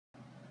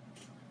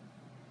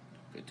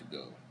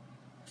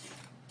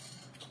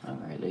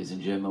ladies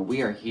and gentlemen.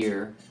 We are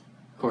here,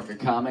 Korka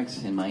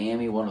Comics in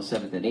Miami,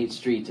 107th and 8th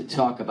Street, to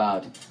talk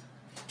about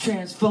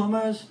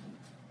Transformers,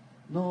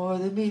 more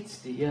than meets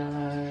the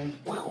eye.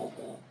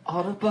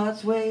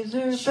 Autobots wage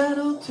their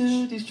battle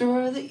to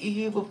destroy the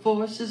evil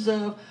forces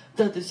of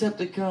the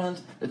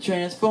Decepticons, the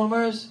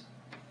Transformers.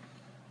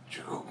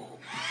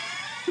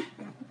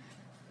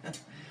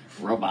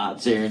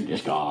 Robots in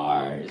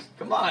disguise.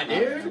 Come on,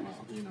 dude.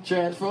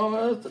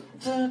 Transformers.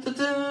 Da, da,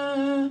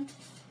 da.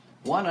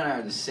 Juan and I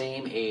are the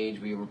same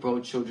age. We were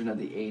both children of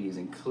the 80s,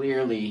 and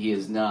clearly he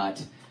is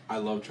not. I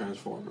love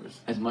Transformers.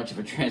 As much of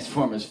a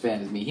Transformers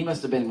fan as me. He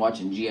must have been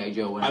watching G.I.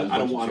 Joe when I was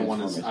watching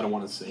Transformers. I don't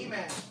want to sing.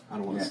 I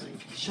don't want to sing.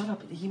 Shut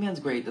up. He-Man's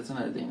great. That's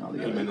another thing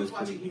altogether. He-Man was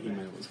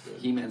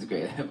good. He-Man's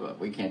great, but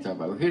we can't talk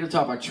about it. We're here to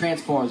talk about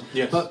Transformers.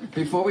 Yes. But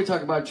before we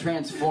talk about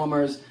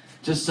Transformers,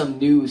 just some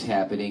news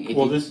happening.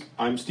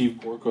 I'm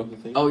Steve Korka, the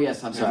thing. Oh,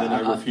 yes, I'm sorry. And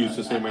then I refuse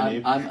to say my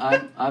name.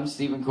 I'm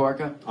Stephen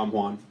Korka. I'm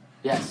Juan.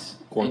 Yes.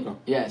 Korka.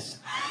 Yes.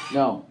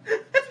 No.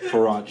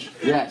 Faraj.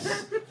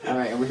 Yes. All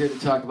right, and we're here to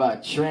talk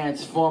about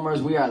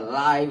Transformers. We are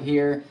live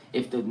here.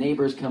 If the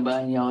neighbors come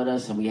by and yell at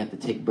us and we have to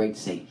take a break to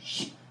say,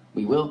 shh,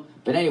 we will.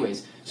 But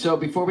anyways, so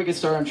before we get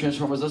started on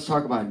Transformers, let's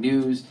talk about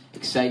news,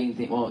 exciting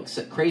things,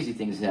 crazy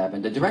things that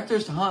happened. The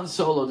directors to Han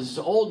Solo, this is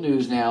old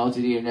news now to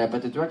the internet,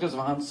 but the directors of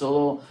Han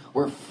Solo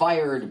were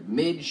fired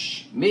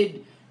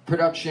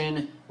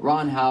mid-production.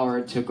 Ron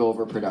Howard took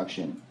over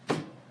production.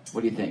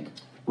 What do you think?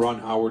 Ron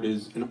Howard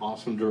is an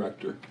awesome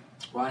director.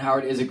 Ron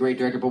Howard is a great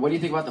director, but what do you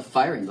think about the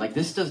firing? Like,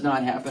 this does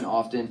not happen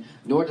often,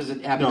 nor does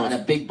it happen on a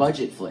big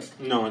budget flick.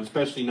 No, and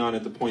especially not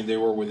at the point they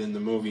were within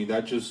the movie.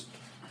 That just,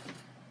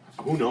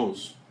 who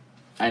knows?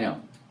 I know.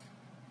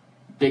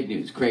 Big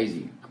news,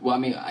 crazy. Well, I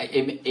mean,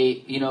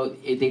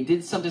 they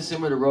did something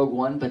similar to Rogue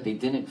One, but they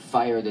didn't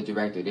fire the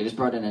director. They just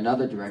brought in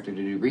another director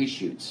to do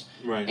reshoots.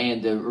 Right.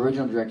 And the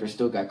original director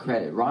still got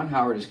credit. Ron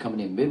Howard is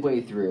coming in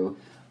midway through.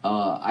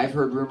 I've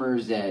heard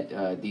rumors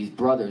that these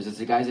brothers, it's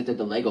the guys that did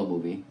the Lego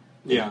movie.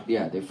 Yeah.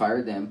 Yeah, they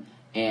fired them,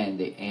 and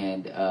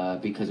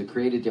because of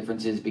creative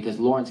differences, because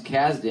Lawrence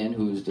Kasdan,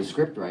 who's the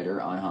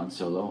scriptwriter on Han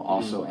Solo,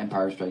 also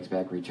Empire Strikes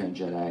Back, Return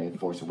Jedi,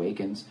 Force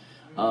Awakens,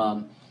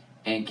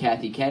 and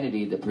Kathy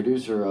Kennedy, the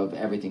producer of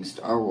everything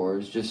Star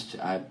Wars, just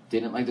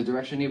didn't like the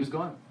direction he was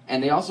going.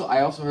 And I also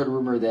heard a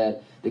rumor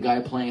that the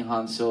guy playing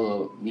Han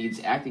Solo needs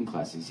acting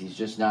classes. He's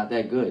just not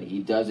that good. He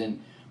doesn't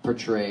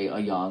portray a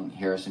young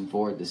Harrison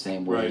Ford the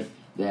same way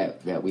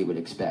that we would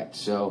expect.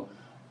 So,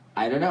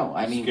 I don't know.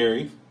 I mean,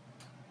 scary.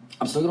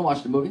 I'm still going to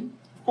watch the movie.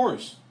 Of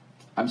course.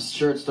 I'm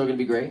sure it's still going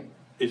to be great.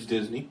 It's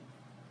Disney.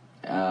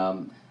 But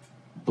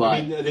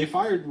I mean, they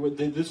fired.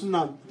 This is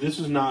not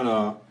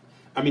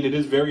I mean, it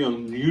is very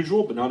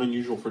unusual, but not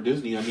unusual for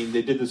Disney. I mean,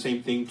 they did the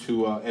same thing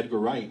to Edgar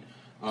Wright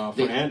for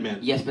Ant-Man.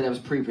 Yes, but that was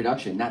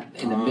pre-production, not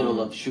in the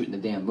middle of shooting the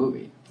damn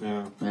movie.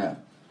 Yeah. Yeah.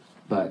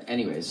 But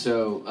anyway,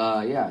 so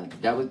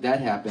that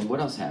happened.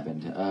 What else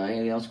happened?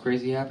 Anything else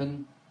crazy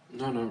happened?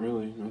 No, not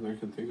really. Nothing I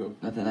can think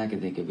of. Nothing I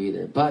can think of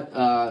either.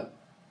 But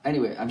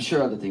anyway, I'm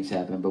sure other things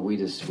happen, but we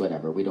just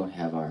whatever. We don't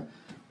have our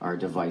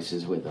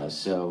devices with us,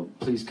 so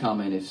please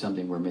comment if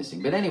something we're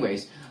missing. But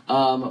anyways,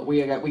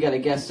 we got a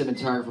guest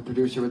cinematographer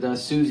producer with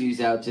us.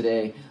 Susie's out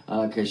today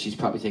because she's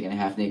probably taking a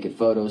half-naked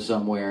photo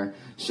somewhere.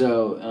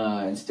 So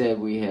instead,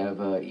 we have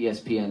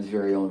ESPN's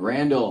very own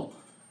Randall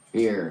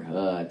here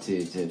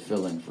to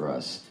fill in for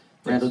us.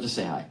 Randall, just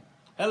say hi.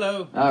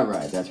 Hello. All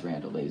right, that's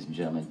Randall, ladies and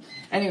gentlemen.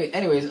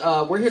 Anyways,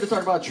 we're here to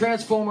talk about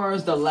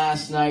Transformers: The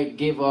Last Night.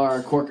 Give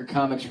our Korka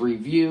Comics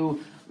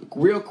review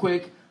real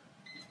quick.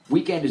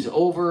 Weekend is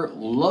over.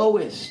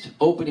 Lowest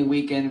opening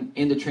weekend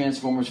in the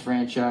Transformers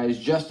franchise,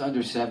 just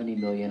under 70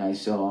 million I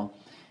saw.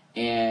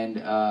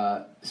 And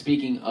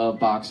speaking of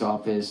box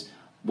office,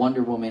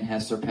 Wonder Woman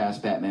has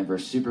surpassed Batman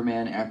vs.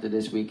 Superman after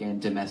this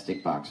weekend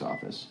domestic box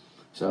office.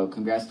 So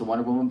congrats to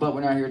Wonder Woman, but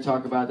we're not here to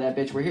talk about that,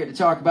 bitch. We're here to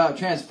talk about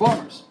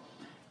Transformers.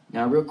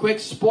 Now, real quick,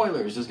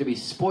 spoilers. There's going to be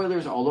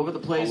spoilers all over the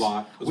place. A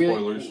lot of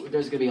spoilers.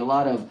 There's going to be a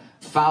lot of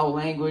foul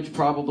language,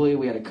 probably.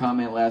 We had a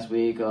comment last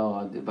week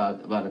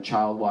about a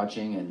child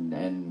watching,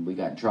 and we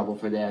got in trouble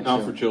for that.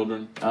 Not for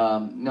children.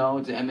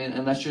 No, I mean,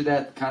 unless you're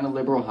that kind of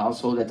liberal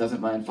household that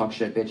doesn't mind fuck,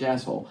 shit, bitch,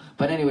 asshole.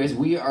 But anyways,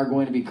 we are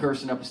going to be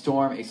cursing up a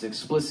storm. It's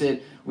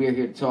explicit. We are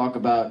here to talk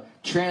about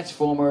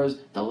Transformers: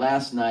 The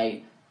Last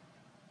Night,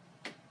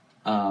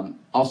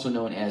 also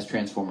known as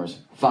Transformers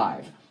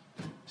 5.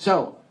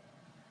 So,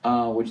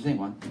 what'd you think,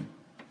 Juan?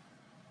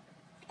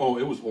 Oh,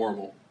 it was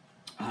horrible.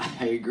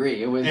 I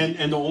agree. It was,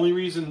 and the only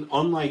reason,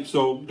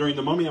 during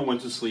The Mummy, I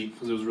went to sleep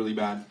because it was really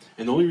bad.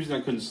 And the only reason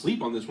I couldn't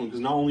sleep on this one because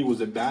not only was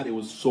it bad, it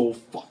was so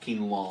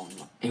fucking long.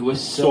 It was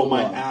so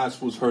my long.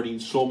 ass was hurting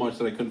so much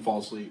that I couldn't fall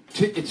asleep.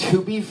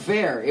 To be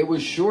fair, it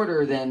was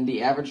shorter than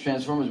the average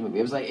Transformers movie.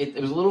 It was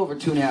it was a little over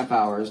 2.5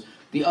 hours.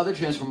 The other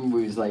Transformers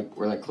movies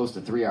were close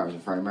to 3 hours,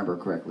 if I remember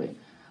correctly.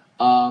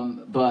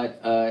 But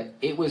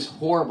it was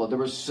horrible. There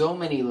were so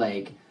many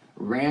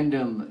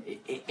random.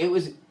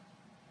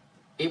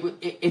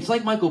 It's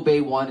like Michael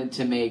Bay wanted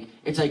to make.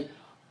 It's like,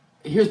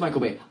 here's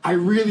Michael Bay. I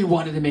really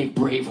wanted to make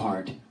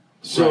Braveheart,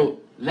 so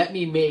let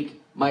me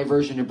make my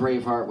version of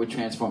Braveheart with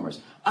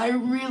Transformers. I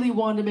really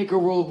wanted to make a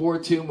World War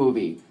II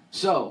movie.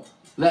 So,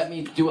 let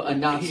me do a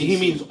Nazi He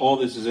means all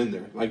this is in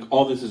there. Like,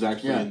 all this is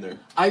actually in there.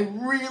 I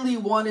really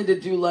wanted to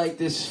do, like,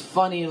 this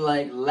funny,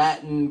 like,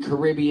 Latin,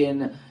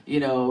 Caribbean, you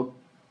know,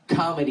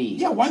 comedy.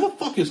 Yeah, why the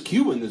fuck is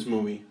Cuba in this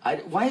movie?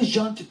 Why is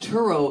John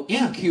Turturro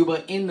in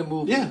Cuba in the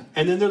movie? Yeah,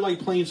 and then they're, like,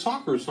 playing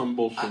soccer or some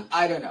bullshit.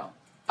 I don't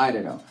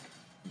know.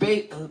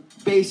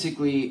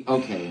 Basically,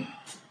 okay,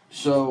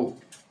 so...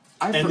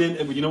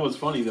 then, you know what's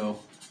funny, though?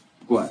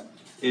 What?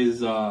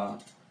 Is,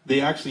 they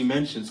actually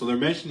mention, so they're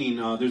mentioning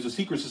there's a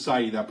secret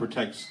society that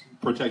protects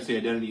the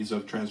identities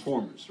of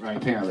Transformers, right?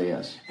 Apparently,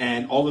 yes.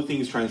 And all the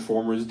things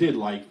Transformers did,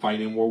 like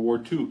fight in World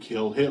War II,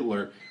 kill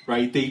Hitler,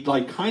 right? They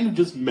like kind of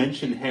just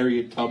mentioned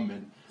Harriet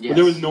Tubman, but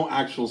there was no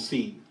actual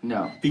scene.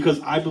 No. Because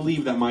I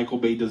believe that Michael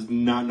Bay does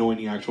not know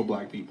any actual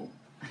black people.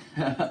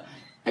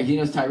 He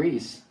knows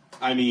Tyrese.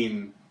 I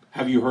mean,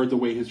 have you heard the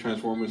way his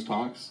Transformers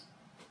talks?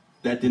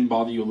 That didn't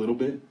bother you a little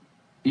bit?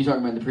 You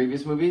talking about the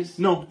previous movies?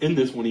 No, in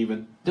this one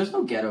even. There's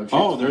no ghetto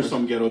Transformers. Oh, there's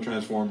some ghetto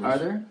Transformers. Are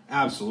there?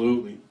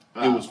 Absolutely.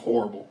 It was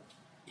horrible.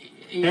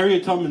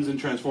 Harriet Tubman's in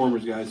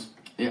Transformers, guys.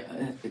 Yeah.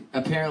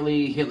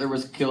 Apparently, Hitler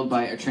was killed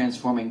by a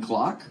transforming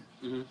clock.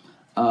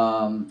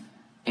 Mm-hmm.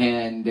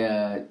 And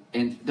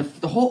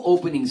the whole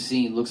opening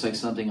scene looks like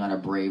something on a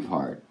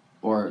Braveheart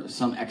or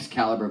some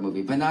Excalibur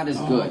movie, but not as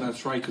good. Oh,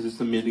 that's right, because it's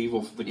the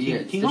medieval,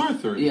 King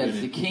Arthur. Yeah, it's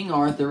the King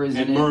Arthur is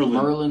in Merlin.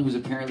 it. Merlin, who's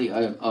apparently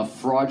a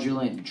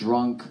fraudulent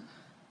drunk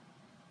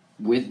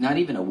with not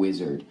even a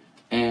wizard,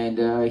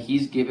 and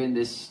he's given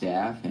this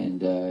staff,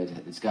 and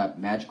it's got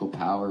magical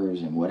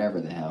powers and whatever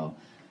the hell.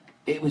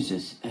 It's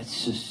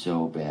just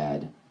so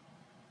bad.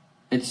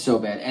 It's so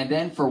bad. And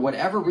then for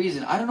whatever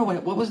reason, I don't know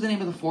what was the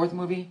name of the fourth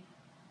movie?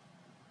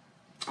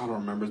 I don't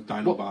remember.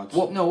 Dinobots.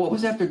 What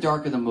was after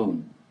Dark of the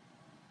Moon?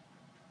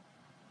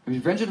 It was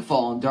Revenge of the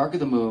Fallen, Dark of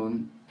the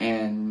Moon,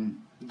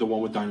 and the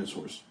one with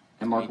dinosaurs.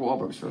 And Mark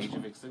Wahlberg's first one.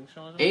 Age of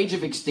Extinction? Age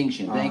of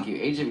Extinction, thank you.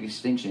 Age of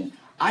Extinction.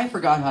 I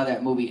forgot how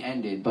that movie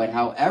ended, but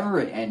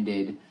however it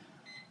ended,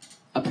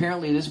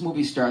 apparently this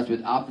movie starts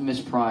with Optimus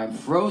Prime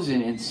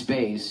frozen in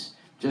space,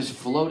 just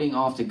floating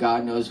off to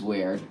God knows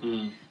where.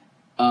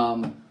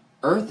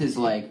 Earth is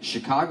like,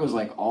 Chicago's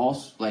like all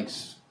like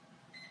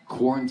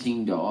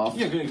quarantined off.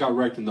 Yeah, it got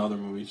wrecked in the other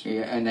movies.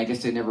 Yeah, and I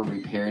guess they never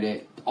repaired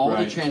it. All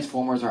the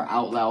Transformers are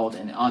outlawed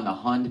and on the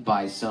hunt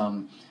by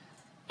some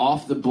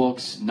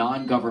off-the-books,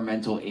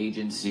 non-governmental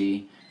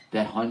agency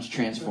that hunts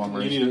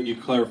Transformers. You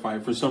clarify.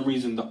 For some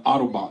reason, the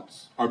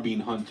Autobots are being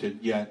hunted,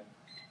 yet...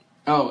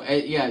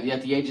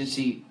 Yet the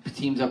agency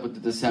teams up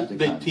with the Decepticons.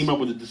 They team up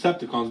with the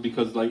Decepticons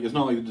because it's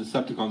not like the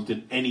Decepticons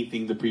did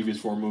anything the previous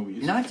 4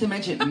 movies. Not to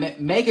mention,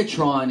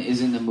 Megatron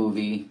is in the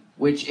movie,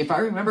 which, if I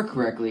remember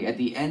correctly, at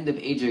the end of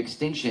Age of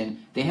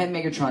Extinction, they had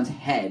Megatron's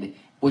head,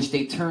 which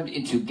they turned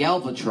into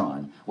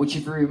Galvatron, which,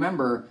 if you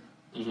remember,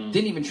 didn't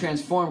even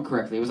transform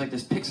correctly. It was like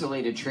this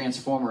pixelated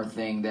transformer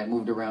thing that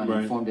moved around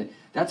and formed it.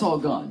 That's all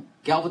gone.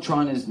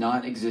 Galvatron is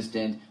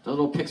non-existent. The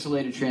little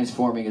pixelated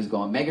transforming is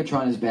gone.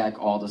 Megatron is back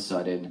all of a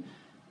sudden.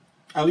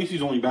 At least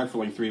he's only back for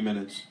like 3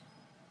 minutes.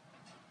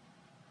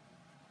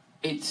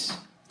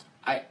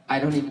 I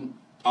don't even...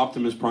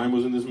 Optimus Prime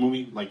was in this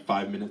movie, like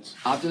 5 minutes.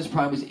 Optimus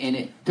Prime was in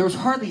it. There was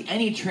hardly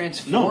any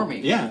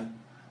transforming. No, yeah.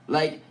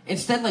 Like,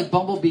 instead, like,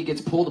 Bumblebee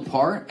gets pulled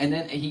apart, and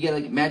then he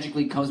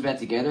magically comes back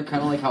together,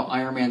 kind of like how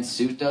Iron Man's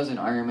suit does in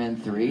Iron Man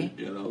 3.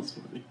 Yeah, that was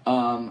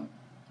funny.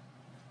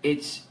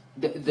 It's...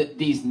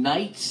 these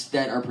knights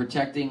that are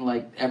protecting,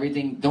 like,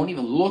 everything don't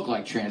even look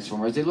like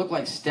Transformers. They look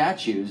like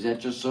statues that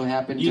just so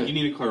happen to... You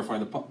need to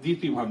clarify. These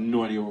people have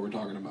no idea what we're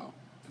talking about.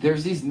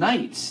 There's these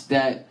knights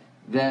that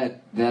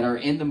are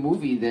in the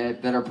movie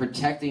that are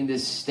protecting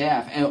this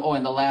staff. And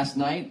the last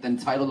night, the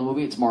title of the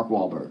movie, it's Mark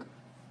Wahlberg.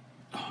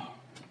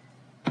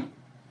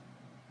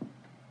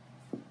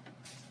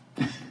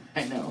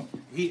 I know.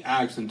 He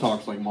acts and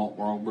talks like Mark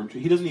Wahlberg.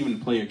 He doesn't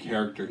even play a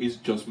character. He's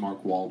just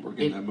Mark Wahlberg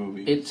in that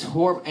movie. It's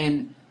horrible.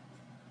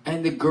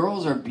 And the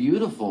girls are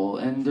beautiful,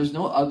 and there's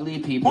no ugly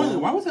people.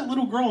 Pointless. Why was that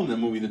little girl in that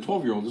movie, the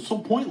 12-year-old? It's so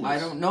pointless. I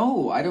don't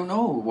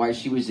know why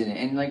she was in it.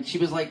 And, like, she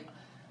was like...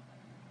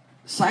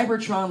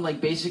 Cybertron, like,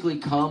 basically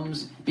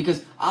comes...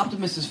 Because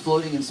Optimus is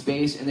floating in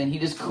space, and then he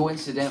just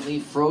coincidentally,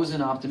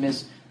 frozen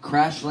Optimus,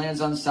 crash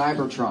lands on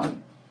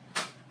Cybertron.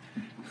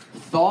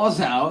 Thaws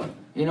out...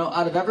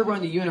 out of everyone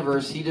in the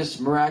universe, he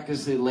just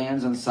miraculously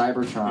lands on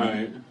Cybertron.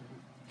 Right.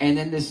 And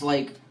then this,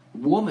 like,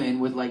 woman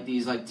with, like,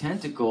 these, like,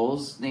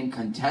 tentacles, named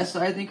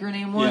Contessa, I think her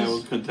name was. Yeah, it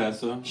was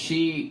Contessa.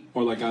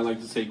 Or, like I like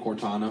to say,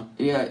 Cortana.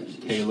 Yeah.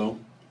 Halo.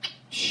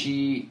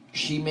 She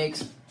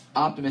makes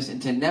Optimus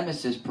into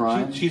Nemesis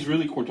Prime. She's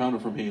really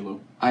Cortana from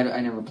Halo. I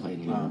never played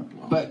Halo.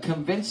 Wow. But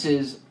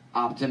convinces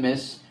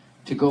Optimus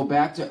to go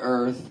back to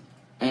Earth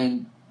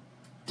and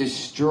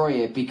destroy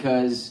it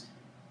because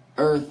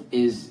Earth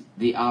is...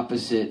 the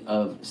opposite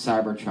of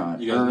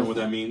Cybertron. You guys know what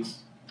that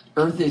means?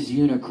 Earth is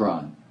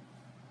Unicron.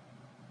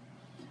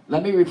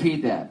 Let me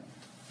repeat that.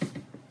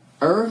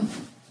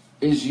 Earth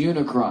is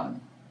Unicron.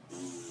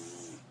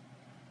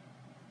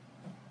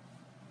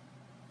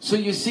 So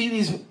you see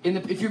these,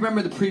 if you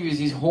remember the previews,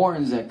 these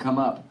horns that come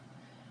up.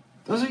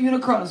 Those are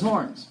Unicron's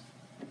horns.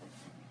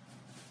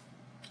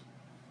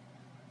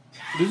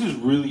 This is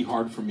really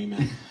hard for me,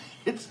 man.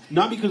 It's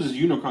not because it's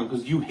Unicron,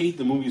 because you hate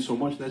the movie so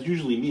much. That's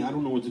usually me. I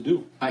don't know what to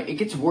do. It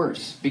gets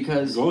worse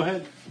because... Go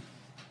ahead.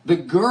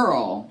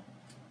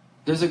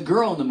 There's a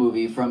girl in the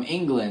movie from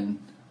England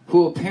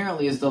who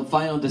apparently is the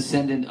final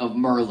descendant of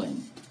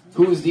Merlin,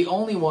 who is the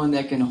only one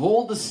that can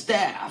hold the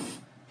staff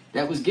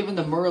that was given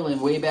to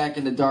Merlin way back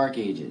in the Dark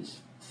Ages.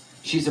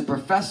 She's a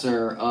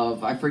professor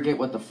of, I forget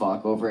what the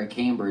fuck, over at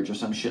Cambridge or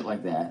some shit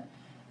like that.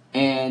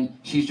 And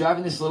she's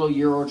driving this little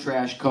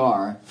Eurotrash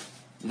car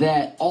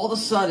that all of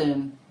a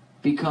sudden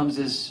becomes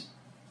this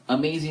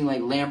amazing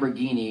like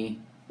Lamborghini,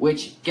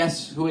 which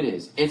guess who it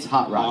is? It's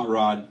Hot Rod. Hot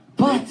Rod.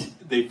 But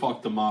they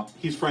fucked him up.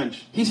 He's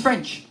French. He's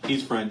French.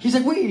 He's French. He's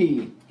like,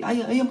 oui, I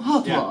am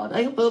Hot Rod.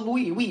 I am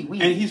oui.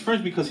 And he's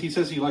French because he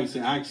says he likes the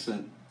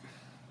accent.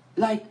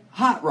 Like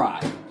Hot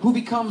Rod, who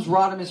becomes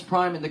Rodimus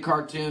Prime in the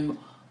cartoon,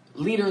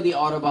 leader of the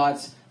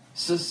Autobots,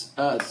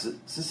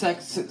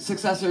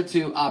 successor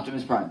to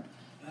Optimus Prime.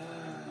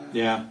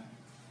 Yeah.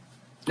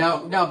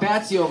 Now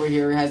Batsy over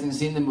here hasn't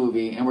seen the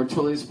movie, and we're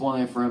totally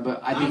spoiling it for him.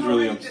 But I think he's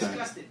really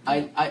upset.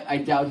 I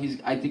doubt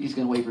I think he's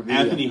going to wait for video.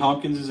 Anthony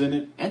Hopkins is in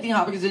it. Anthony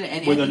Hopkins is in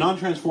it, with a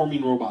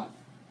non-transforming robot.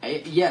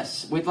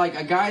 Yes, with like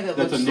a guy that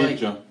that's looks a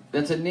ninja. like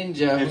that's a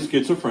ninja and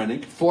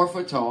schizophrenic. 4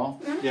 foot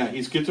tall. Yeah,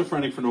 he's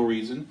schizophrenic for no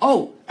reason.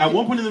 Oh, at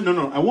one point in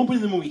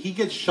the movie, he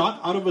gets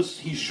shot out of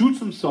he shoots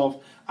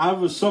himself out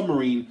of a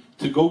submarine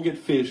to go get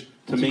fish.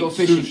 To make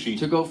sushi.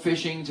 To go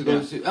fishing, to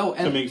make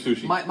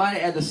sushi. Might I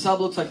add, the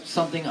sub looks like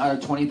something out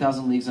of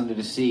 20,000 Leagues Under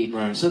the Sea.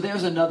 Right. So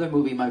there's another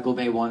movie Michael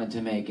Bay wanted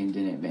to make and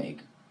didn't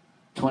make.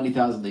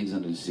 20,000 Leagues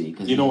Under the Sea.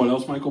 You know what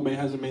else Michael Bay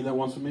hasn't made that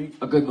wants to make?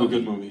 A good movie. A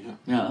good movie,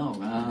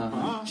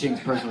 yeah.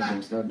 Jinx, personal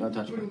jinx. Don't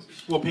touch me.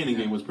 Well, Painting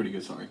Game was pretty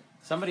good, sorry.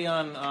 Somebody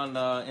on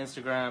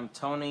Instagram,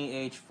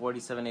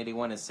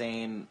 TonyH4781, is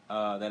saying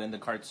that in the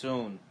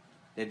cartoon,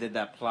 they did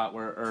that plot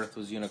where Earth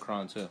was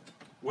Unicron, too.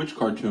 Which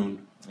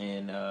cartoon?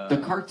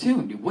 The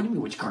cartoon. What do you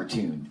mean, which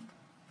cartoon?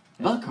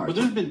 The cartoon. But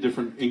there's been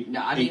different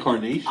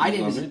incarnations I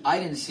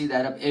didn't see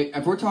that.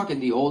 If we're talking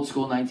the old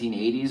school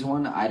 1980s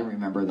one, I don't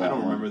remember that. I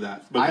don't remember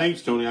that. But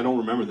thanks, Tony. I don't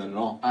remember that at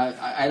all.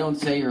 I don't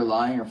say you're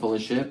lying or full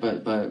of shit,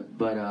 but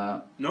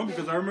no,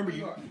 because I remember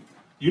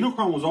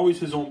Unicron was always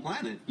his own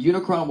planet.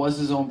 Unicron was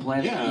his own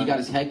planet. Yeah. He got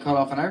his head cut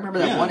off, and I remember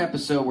that one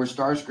episode where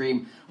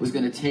Starscream was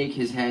going to take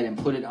his head and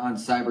put it on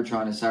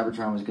Cybertron, and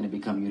Cybertron was going to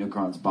become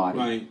Unicron's body.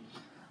 Right.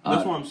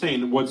 That's what I'm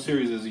saying. What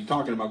series is he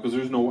talking about? Because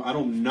there's no, I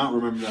don't not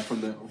remember that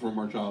from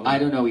our childhood. I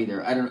don't know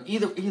either.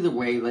 Either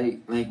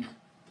way.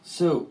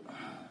 So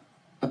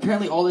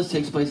apparently all this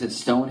takes place at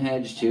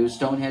Stonehenge too.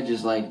 Stonehenge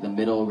is like the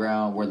middle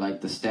ground where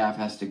like the staff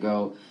has to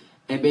go,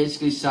 and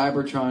basically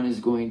Cybertron is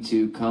going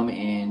to come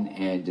in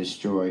and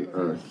destroy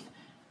Earth,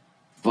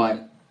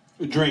 but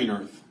drain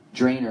Earth.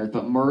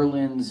 But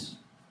Merlin's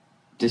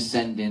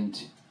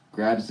descendant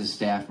grabs the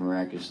staff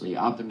miraculously.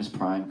 Optimus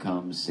Prime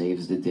comes,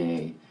 saves the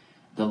day.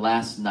 The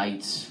last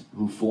knights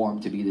who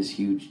form to be this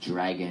huge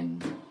dragon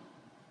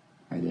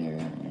are there,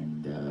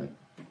 and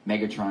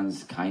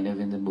Megatron's kind of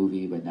in the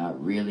movie, but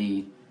not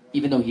really.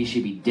 Even though he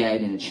should be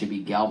dead, and it should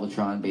be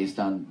Galvatron based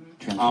on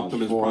Transformers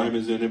Optimus 4. Prime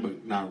is in it,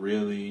 but not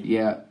really.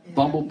 Yeah,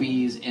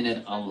 Bumblebee's in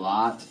it a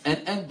lot,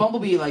 and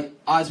Bumblebee, like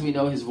as we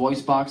know, his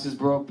voice box is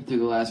broke through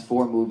the last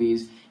 4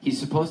 movies. He's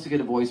supposed to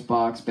get a voice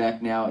box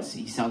back now.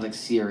 He sounds like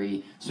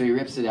Siri, so he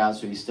rips it out,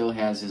 so he still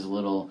has his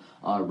little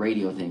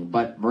radio thing.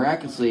 But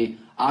miraculously,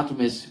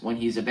 Optimus, when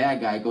he's a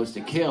bad guy, goes to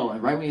kill,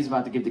 and right when he's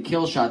about to give the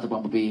kill shot to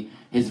Bumblebee,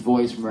 his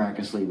voice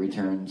miraculously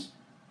returns.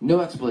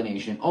 No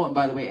explanation. Oh, and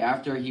by the way,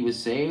 after he was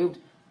saved,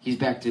 he's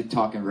back to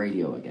talking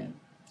radio again.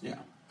 Yeah.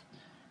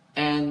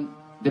 And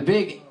the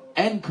big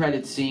end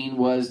credit scene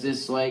was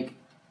this, like,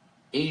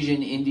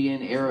 Asian,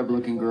 Indian,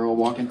 Arab-looking girl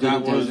walking through the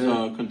desert.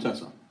 That was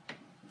Contessa.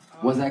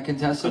 Was that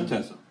Contessa?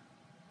 Contessa.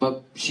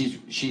 But she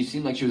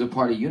seemed like she was a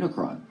part of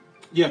Unicron.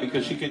 Yeah,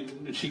 because she has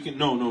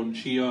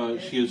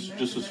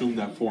just assumed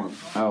that form.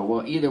 Oh,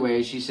 well, either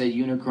way, she said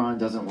Unicron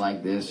doesn't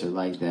like this or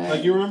like that.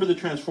 Like, you remember the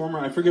Transformer?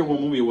 I forget what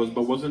movie it was,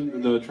 but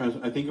wasn't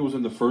I think it was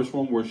in the first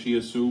one where she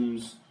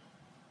assumes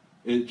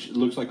it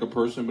looks like a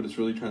person, but it's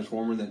really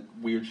Transformer, that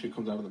weird shit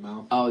comes out of the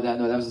mouth. Oh, that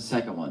was the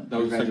second one. That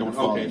was the second one.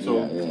 Okay,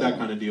 so that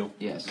kind of deal.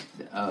 Yes.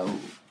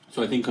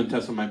 So I think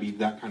Contessa might be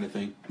that kind of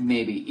thing.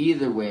 Maybe.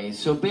 Either way.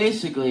 So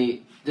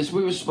basically, this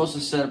movie was supposed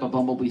to set up a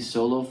Bumblebee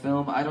solo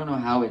film. I don't know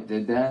how it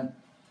did that.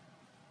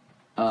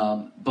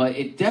 But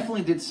it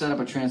definitely did set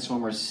up a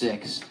Transformers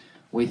 6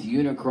 with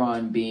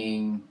Unicron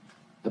being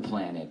the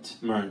planet.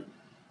 Right.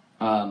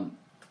 But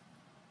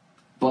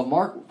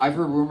I've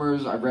read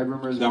rumors that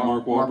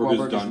Mark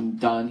Wahlberg is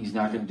done. He's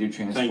not going to do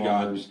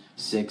Transformers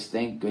 6.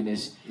 Thank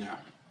goodness. Yeah.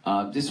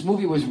 This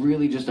movie was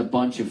really just a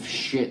bunch of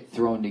shit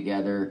thrown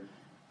together.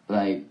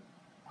 Like,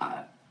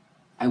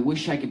 I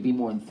wish I could be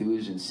more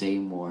enthused and say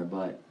more,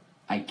 but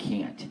I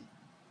can't.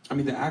 I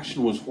mean, the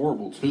action was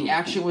horrible, too. The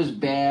action was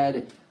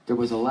bad. There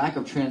was a lack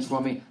of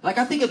transforming. Like,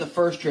 I think of the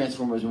first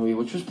Transformers movie,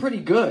 which was pretty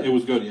good. It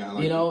was good, yeah. I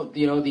liked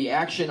you know, the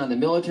action on the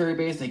military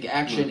base, the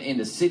action in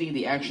the city,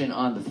 the action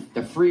on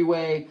the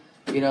freeway.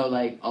 You know,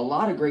 like, a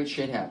lot of great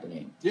shit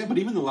happening. Yeah, but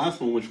even the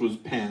last one, which was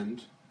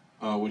panned,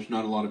 which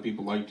not a lot of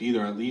people liked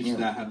either, at least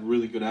that had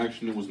really good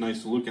action. It was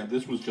nice to look at.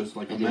 This was just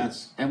like a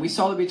mess. And we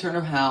saw the return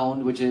of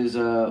Hound, which is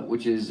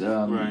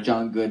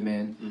John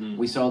Goodman. Mm-hmm.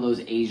 We saw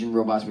those Asian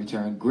robots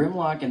return.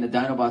 Grimlock and the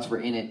Dinobots were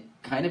in it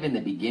kind of in the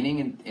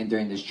beginning and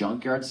during this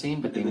junkyard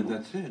scene, but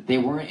that's it. They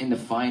weren't in the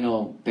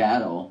final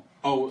battle.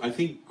 Oh, I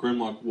think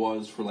Grimlock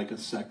was for like a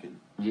second.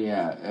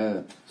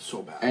 Yeah.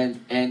 So bad.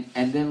 And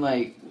then,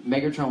 like,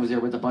 Megatron was there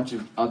with a bunch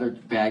of other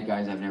bad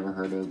guys I've never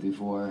heard of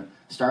before.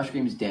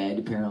 Starscream's dead,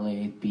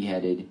 apparently,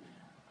 beheaded.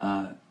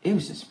 It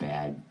was just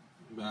bad.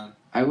 Bad.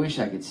 I wish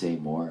I could say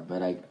more,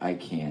 but I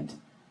can't.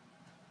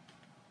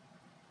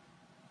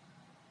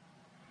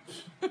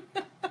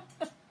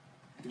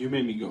 You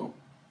made me go.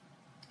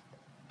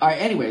 All right,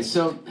 anyway,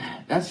 so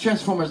that's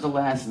Transformers The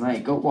Last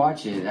Night. Go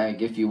watch it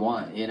if you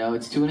want. You know,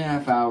 it's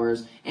 2.5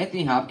 hours.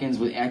 Anthony Hopkins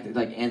was acted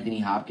like Anthony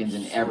Hopkins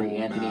in every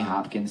Anthony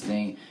Hopkins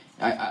thing.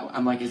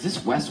 I'm like, is this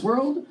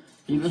Westworld?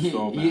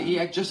 He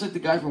acts just like the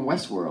guy from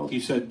Westworld.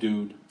 He said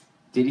dude.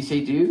 Did he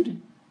say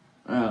dude?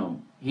 Oh,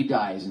 he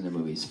dies in the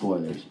movie.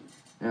 Spoilers.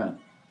 Yeah.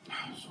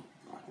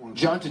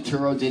 John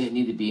Turturro didn't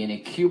need to be in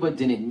it. Cuba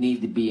didn't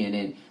need to be in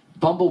it.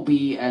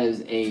 Bumblebee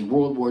as a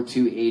World War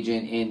II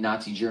agent in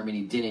Nazi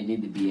Germany didn't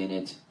need to be in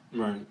it.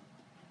 Right.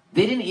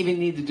 They didn't even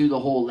need to do the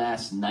whole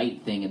last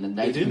night thing and the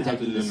Knights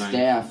protecting the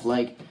staff.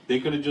 Like, they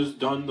could have just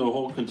done the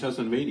whole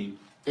Contessa invading.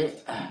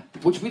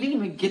 Which we didn't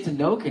even get to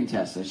know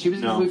Contessa. She was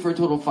in the movie for a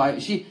total of 5.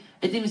 It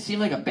didn't even seem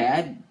like a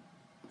bad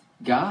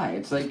guy.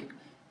 It's like,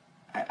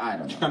 I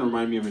don't know. She kind of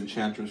reminded me of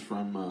Enchantress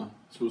from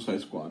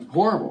Suicide Squad.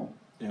 Horrible.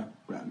 Yeah,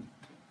 bad.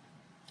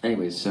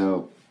 Anyways,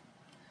 so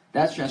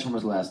that's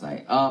Transformers Last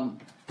Night.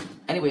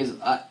 Anyways,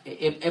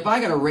 if I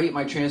gotta rate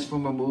my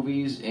Transformer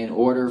movies in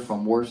order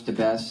from worst to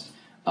best,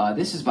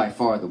 this is by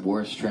far the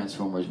worst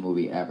Transformers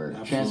movie ever.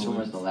 Absolutely.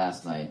 Transformers The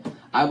Last Night.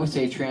 I would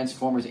say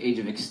Transformers Age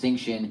of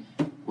Extinction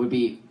would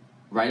be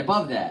right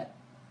above that.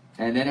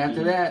 And then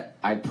after that,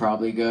 I'd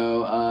probably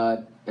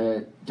go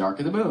Dark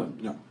of the Moon.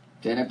 No.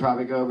 Then I'd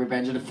probably go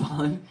Revenge of the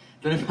Fallen.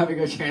 Then I'd probably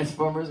go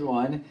Transformers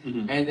 1.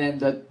 Mm-hmm. And then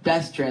the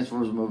best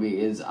Transformers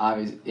movie is,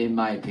 obviously, in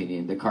my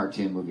opinion, the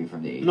cartoon movie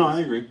from the 80s. No,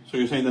 I agree. So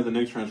you're saying that the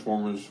next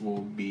Transformers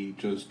will be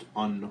just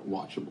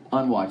unwatchable.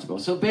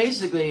 Unwatchable. So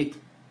basically,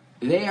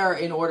 they are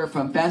in order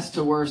from best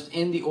to worst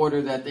in the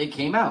order that they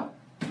came out.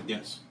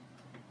 Yes.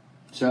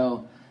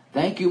 So,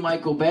 thank you,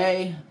 Michael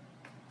Bay.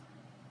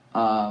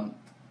 I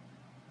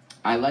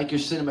like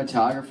your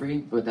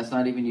cinematography, but that's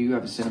not even you. You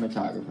have a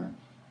cinematographer.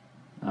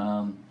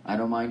 I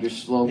don't mind your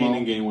slow-mo. Pain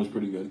and Gain was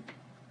pretty good.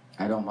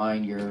 I don't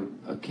mind your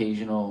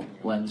occasional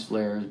lens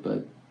flares,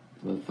 but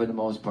for the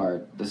most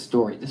part, the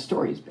story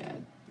is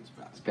bad.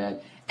 It's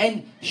bad.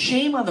 And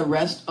shame on the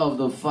rest of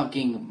the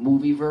fucking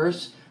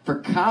movieverse for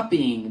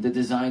copying the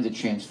designs of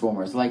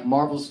Transformers. Like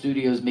Marvel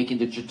Studios making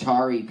the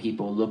Chitauri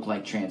people look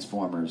like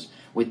Transformers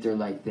with their,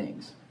 like,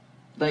 things.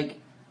 Like,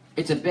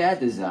 it's a bad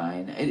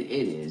design. It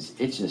is.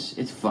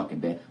 It's fucking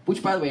bad.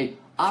 Which, by the way,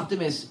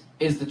 Optimus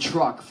is the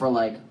truck for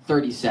like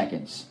 30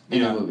 seconds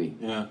in the movie.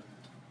 Yeah.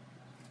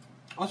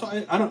 Also,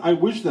 I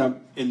wish that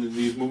in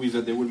these movies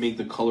that they would make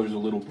the colors a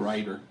little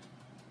brighter.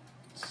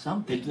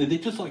 Something. They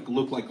just like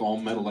look like all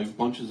metal, like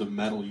bunches of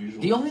metal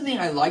usually. The only thing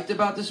I liked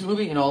about this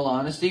movie, in all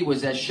honesty,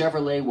 was that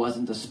Chevrolet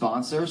wasn't the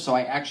sponsor, so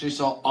I actually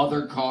saw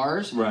other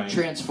cars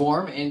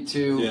transform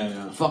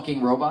into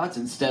fucking robots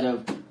instead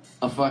of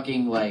a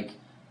fucking, like,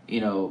 you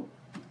know,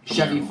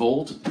 Chevy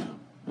Volt.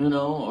 You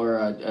know, or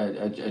a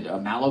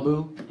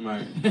Malibu.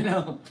 Right. You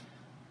know,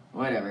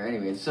 whatever.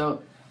 Anyway,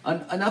 so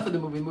enough of the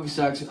movie. Movie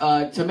sucks.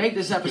 To make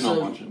this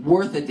episode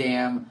worth a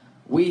damn,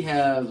 we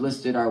have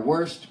listed our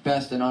worst,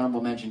 best, and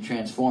honorable mention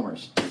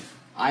Transformers.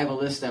 I have a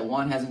list that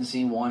Juan hasn't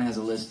seen. Juan has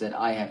a list that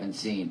I haven't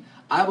seen.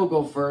 I will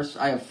go first.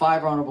 I have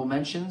 5 honorable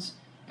mentions,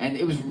 and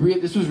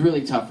this was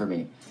really tough for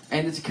me.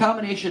 And it's a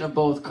combination of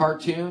both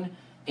cartoon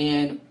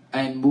and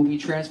movie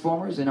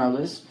Transformers in our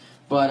list,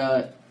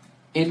 but.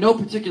 In no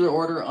particular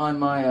order on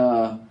my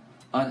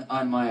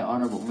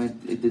honorable.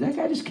 Did that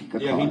guy just kick a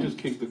car? Yeah, he just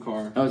kicked the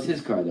car. Oh, it's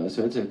his car though,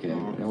 so it's okay.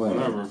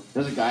 Whatever.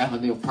 There's a guy out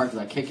in the parking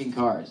lot kicking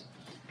cars.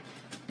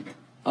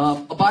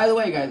 By the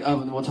way, guys,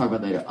 we'll talk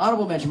about it later.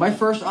 Honorable mention. My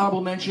first honorable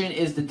mention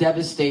is the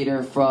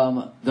Devastator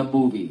from the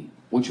movie,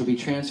 which will be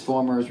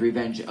Transformers: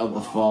 Revenge of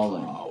the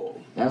Fallen.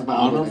 That's my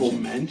honorable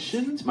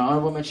mention. It's my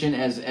honorable mention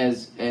and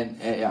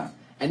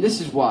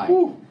this is why.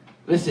 Ooh.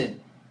 Listen.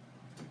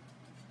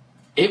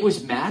 It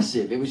was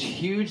massive. It was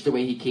huge. The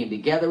way he came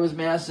together was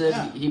massive.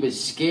 Yeah. He was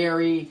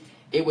scary.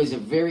 It was a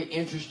very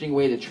interesting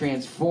way to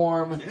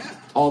transform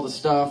all the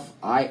stuff.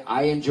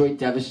 I enjoyed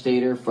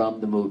Devastator from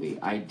the movie.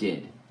 I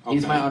did. Okay.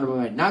 He's my honorable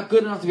mention. Not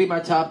good enough to be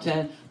my top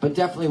 10, but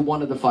definitely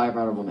one of the 5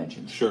 honorable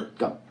mentions. Sure.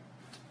 Go.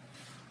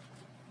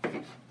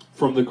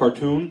 From the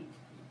cartoon,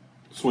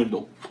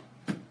 Swindle.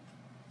 I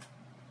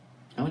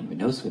don't even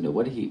know Swindle.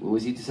 What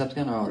was he,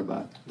 Decepticon or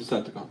Autobot?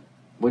 Decepticon.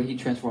 What did he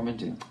transform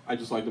into? I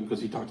just liked him because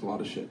he talked a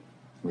lot of shit.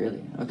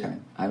 Really? Okay. Yeah.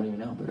 I don't even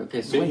know, but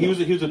okay. So he was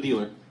a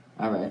dealer.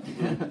 All right.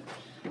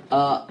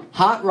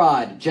 Hot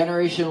Rod,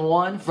 Generation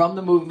 1, from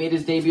the movie, made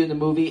his debut in the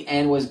movie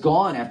and was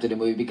gone after the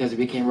movie because it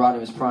became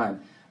Rodimus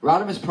Prime.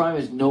 Rodimus Prime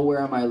is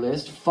nowhere on my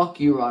list. Fuck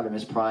you,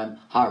 Rodimus Prime.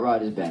 Hot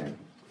Rod is better.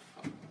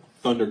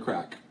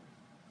 Thundercrack.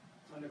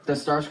 The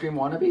Starscream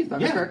wannabe?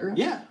 Thundercracker?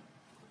 Yeah.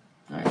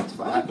 All right, that's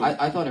fine.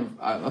 I thought him...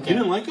 okay. You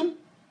didn't like him?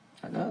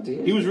 No,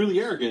 dude. He was really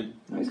arrogant.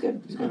 No, he's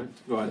good. He's good.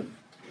 Right, go ahead.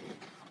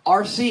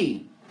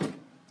 RC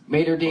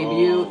made her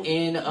debut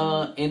in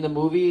the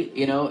movie.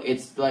 You know,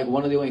 it's like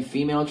one of the only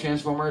female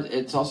Transformers.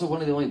 It's also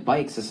one of the only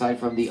bikes, aside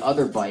from the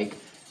other bike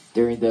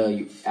during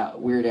the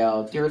Weird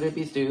Al "Dare to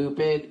Be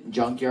Stupid"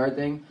 junkyard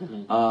thing.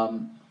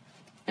 Mm-hmm.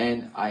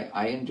 And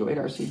I enjoyed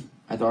RC.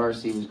 I thought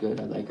RC was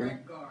good. I like her.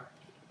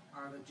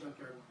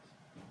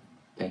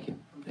 Thank you.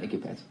 Thank you,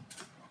 Patsy.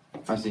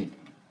 RC.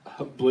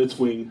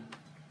 Blitzwing.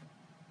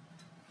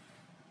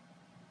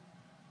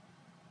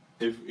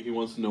 If he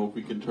wants to know if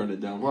we can turn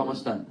it down. We're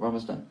almost done. We're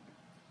almost done.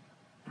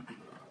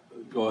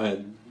 Go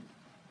ahead.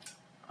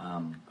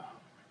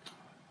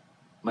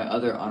 My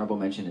other honorable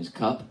mention is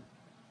Cup.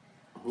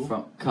 Who?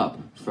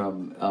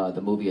 From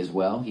the movie as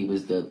well. He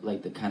was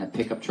the kind of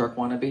pickup truck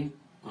wannabe.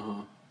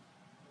 Hold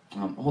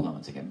on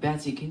one second,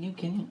 Batsy. Can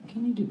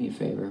you do me a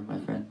favor, my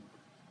friend?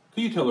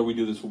 Can you tell her we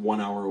do this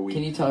 1 hour a week?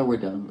 Can you tell her we're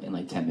done in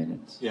like 10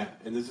 minutes? Yeah,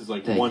 and this is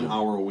like Thank 1 you.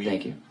 hour a week.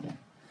 Thank you. Yeah.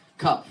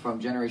 Cup from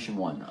Generation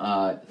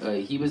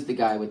 1. He was the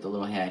guy with the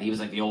little hat. He was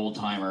like the old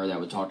timer that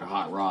would talk to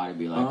Hot Rod and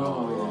be like,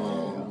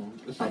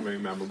 It's not very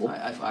memorable.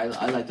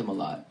 I liked him a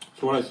lot.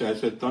 So what I said? I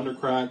said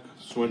Thundercrack,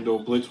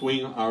 Swindle,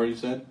 Blitzwing. I already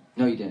said.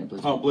 No, you didn't.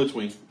 Blitzwing. Oh,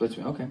 Blitzwing.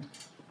 Blitzwing. Okay.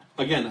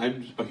 Again,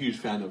 I'm a huge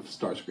fan of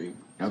Starscream.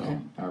 Okay.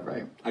 All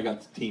right. I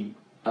got the team.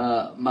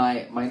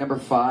 My number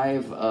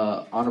 5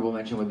 honorable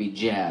mention would be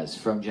Jazz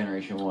from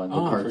Generation 1, the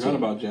cartoon. I forgot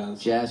about Jazz.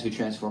 Jazz, who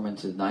transformed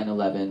into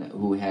 9/11,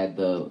 who had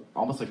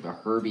almost like the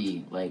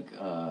Herbie like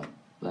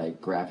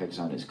graphics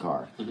on his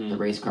car, the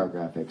race car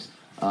graphics.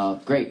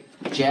 Great.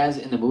 Jazz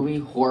in the movie,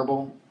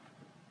 horrible.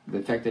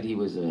 The fact that he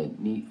was a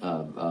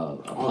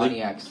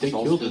Pontiac. They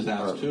killed his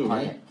ass too,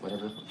 Pontiac, right?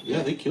 Whatever.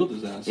 Yeah, they killed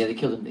his ass. Yeah, they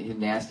killed him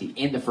nasty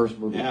in the first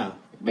movie. Yeah.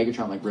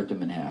 Megatron ripped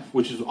him in half.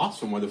 Which is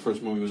awesome. Why the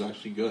first movie was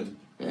actually good.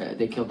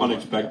 They killed him.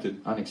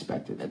 Unexpected.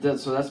 Unexpected.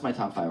 So that's my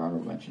top 5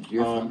 honorable mentions.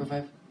 Your number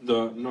 5?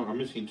 No, I'm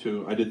missing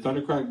 2. I did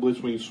Thundercrack,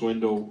 Blitzwing,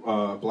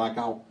 Swindle,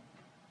 Blackout.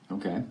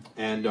 Okay.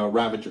 And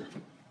Ravager.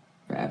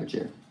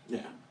 Ravager.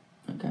 Yeah.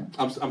 Okay.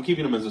 I'm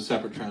keeping him as a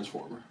separate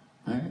Transformer.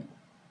 All right.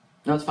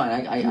 No, it's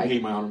fine. I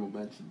hate my honorable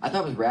mention. I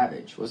thought it was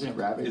Ravage. Wasn't it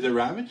Ravage? Is it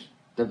Ravage?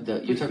 You're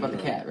talking about the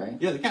cat, right?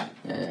 Yeah, the cat.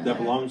 Yeah. That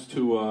belongs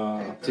to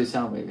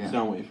Soundwave. Yeah.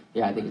 Soundwave.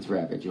 Yeah, I think it's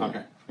Ravage. Yeah.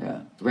 Okay.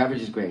 Yeah,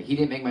 Ravage is great. He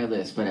didn't make my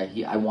list, but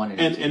I wanted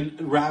him to.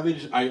 And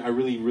Ravage, I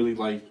really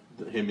liked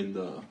him in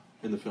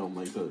the film,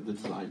 like the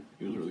design.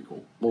 He was really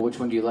cool. Well, which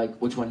one do you like?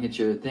 Which one hits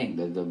your thing?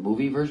 The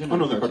movie version? Oh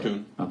no, the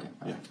cartoon. Okay.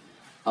 Yeah.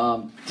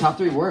 Top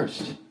 3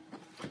 worst.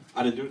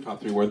 I didn't do the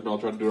top 3 worst, but I'll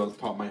try to do it off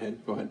the top of my head.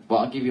 Go ahead. Well,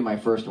 I'll give you my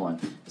first one.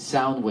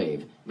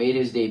 Soundwave made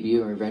his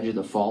debut in Revenge of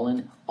the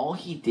Fallen. All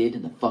he did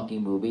in the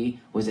fucking movie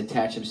was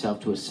attach himself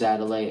to a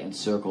satellite and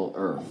circle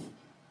Earth.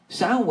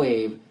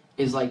 Soundwave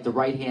is like the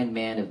right-hand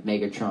man of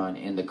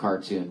Megatron in the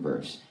cartoon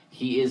verse.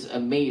 He is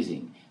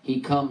amazing.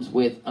 He comes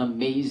with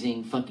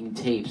amazing fucking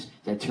tapes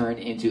that turn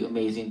into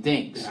amazing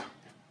things. Yeah.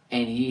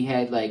 And he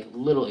had like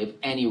little, if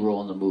any,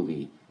 role in the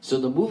movie. So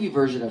the movie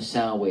version of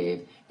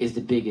Soundwave is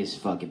the biggest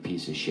fucking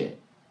piece of shit.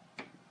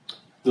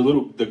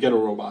 The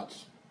ghetto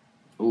robots.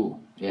 Ooh,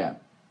 yeah.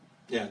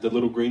 Yeah, the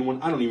little green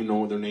one. I don't even know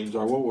what their names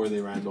are. What were they,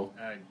 Randall?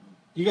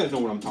 You guys know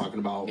what I'm talking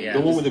about. Yeah,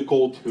 the one with the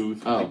gold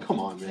tooth. Oh. Like, come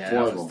on, man. Yeah,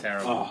 Horrible. that was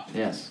terrible.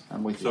 Yes,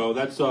 I'm with you. So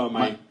that's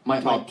my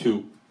top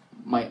 2.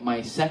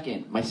 My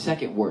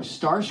second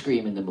worst,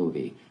 Starscream in the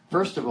movie.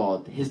 First of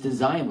all, his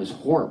design was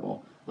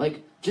horrible.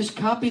 Like, just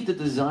copied the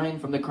design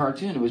from the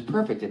cartoon. It was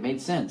perfect. It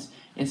made sense.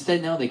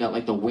 Instead, now they got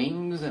like the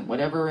wings and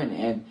whatever,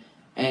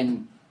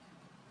 and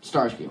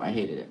Starscream. I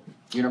hated it.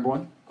 Your number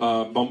 1?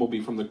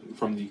 Bumblebee from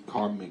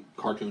the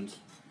cartoons.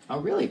 Oh,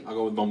 really? I'll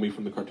go with Bumblebee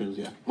from the cartoons.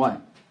 Yeah. Why?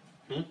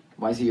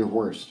 Why is he your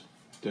worst?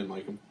 Didn't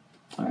like him.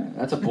 All right,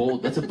 that's a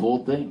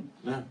bold thing.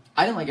 Yeah.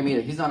 I didn't like him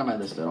either. He's not on my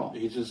list at all.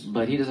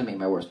 But he doesn't make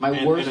my worst. And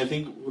I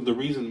think the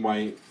reason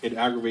why it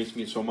aggravates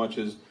me so much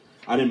is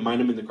I didn't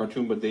mind him in the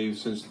cartoon, but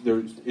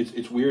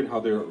it's weird how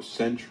they're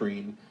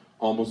centering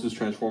almost this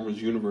Transformers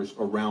universe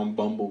around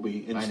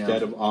Bumblebee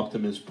instead of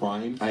Optimus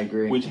Prime. I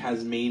agree. Which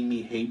has made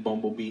me hate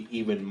Bumblebee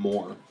even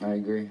more. I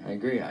agree.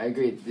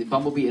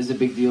 Bumblebee is a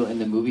big deal in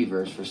the movie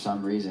verse for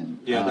some reason.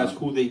 Yeah, that's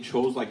who they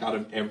chose, like, out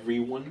of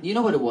everyone. You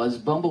know what it was?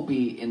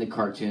 Bumblebee in the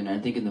cartoon, and I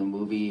think in the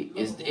movie,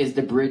 is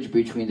the bridge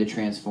between the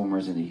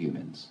Transformers and the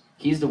humans.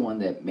 He's the one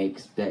that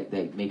makes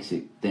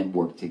them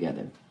work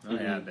together. Oh,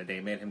 yeah, they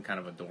made him kind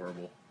of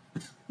adorable.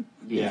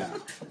 Yeah.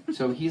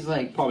 So he's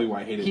like probably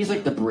why I hate it. He's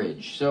like the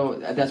bridge. So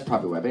that's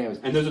probably why. But anyways.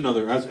 And there's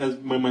another. As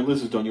when my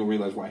list is done, you'll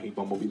realize why I hate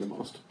Bumblebee the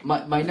most.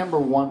 My number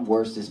 1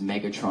 worst is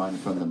Megatron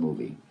from the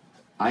movie.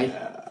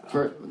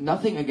 For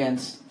nothing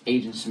against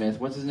Agent Smith.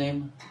 What's his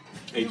name?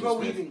 Agent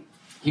Smith.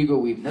 Hugo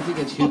Weaving. Nothing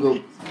against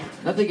Hugo.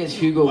 Nothing against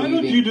Hugo Why Weaving.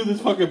 Why don't you do this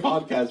fucking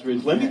podcast,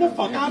 Rich? Let me the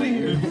fuck out of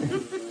here.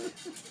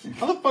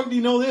 How the fuck do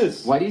you know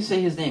this? Why do you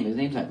say his name? His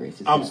name's not great.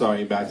 I'm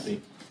sorry,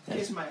 Baxi.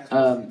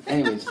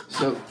 Anyways,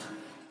 so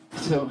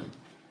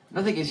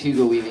nothing against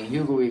Hugo Weaving.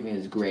 Hugo Weaving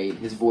is great.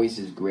 His voice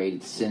is great.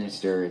 It's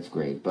sinister. It's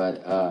great.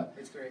 But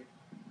it's great.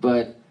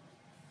 But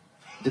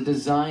the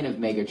design of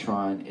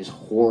Megatron is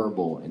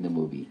horrible in the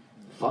movie.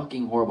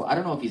 Fucking horrible. I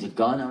don't know if he's a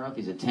gun. I don't know if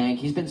he's a tank.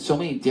 He's been so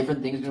many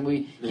different things in the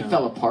movie. He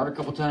fell apart a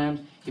couple times.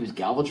 He was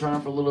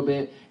Galvatron for a little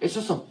bit. It's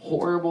just a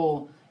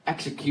horrible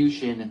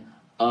execution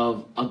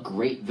of a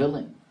great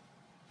villain.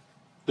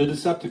 The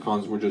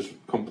Decepticons were just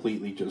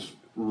completely just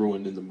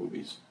ruined in the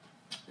movies.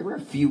 There were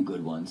a few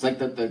good ones. Like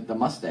the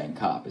Mustang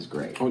cop is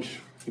great. Oh,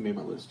 he made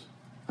my list.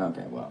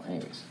 Okay, well,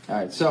 anyways. All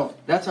right, so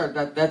that's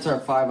our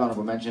 5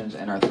 honorable mentions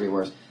and our 3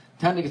 worst.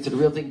 Time to get to the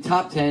real thing.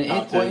 Top 10,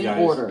 in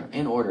order.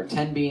 In order.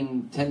 10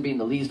 being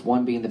the least,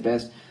 1 being the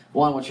best.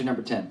 Juan, what's your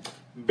number 10?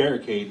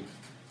 Barricade.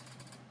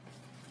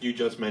 You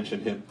just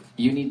mentioned him.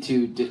 You need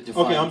to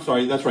define. Okay, I'm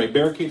sorry. That's right.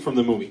 Barricade from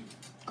the movie.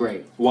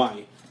 Great.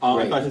 Why?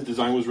 I thought his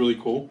design was really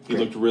cool. He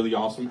looked really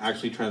awesome.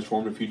 Actually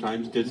transformed a few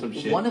times. Did some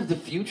shit. One of the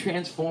few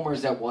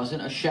Transformers that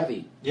wasn't a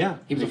Chevy. Yeah,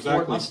 he was a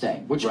Ford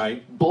Mustang, which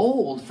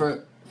bold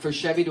for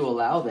Chevy to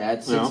allow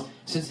that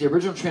since the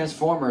original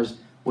Transformers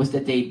was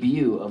the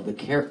debut of the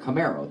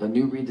Camaro, the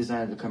new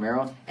redesign of the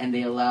Camaro, and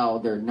they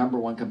allowed their number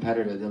 1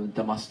 competitor,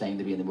 the Mustang,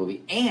 to be in the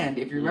movie. And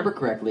if you remember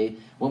correctly,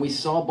 when we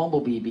saw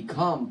Bumblebee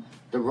become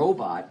the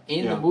robot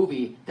in the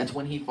movie, that's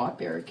when he fought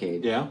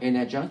Barricade in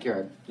that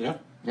junkyard. Yeah.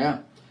 Yeah.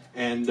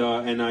 And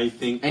I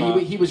think... And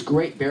he was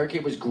great.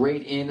 Barricade was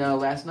great in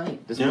Last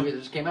Night, this movie that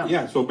just came out.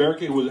 Yeah, so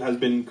Barricade has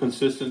been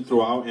consistent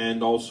throughout,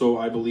 and also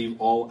I believe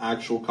all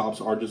actual cops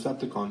are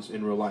Decepticons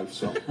in real life,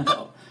 so...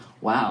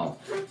 Wow.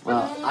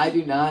 Well, I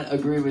do not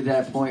agree with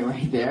that point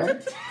right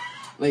there,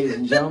 ladies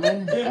and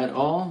gentlemen, at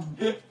all.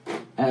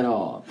 At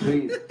all.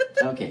 Please.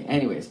 Okay,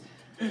 anyways.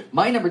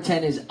 My number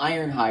 10 is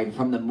Ironhide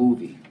from the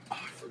movie. Oh,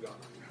 I forgot.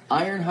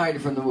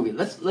 Ironhide from the movie.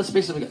 Let's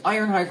basically...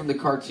 Ironhide from the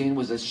cartoon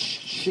was a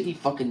shitty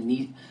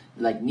fucking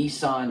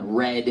Nissan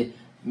red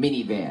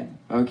minivan,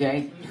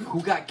 okay?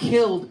 Who got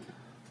killed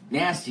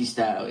nasty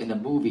style in the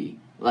movie.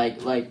 Like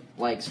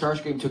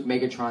Starscream took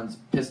Megatron's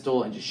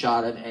pistol and just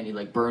shot him, and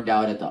he burned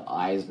out at the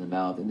eyes and the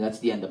mouth, and that's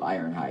the end of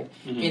Ironhide.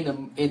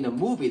 Mm-hmm. In the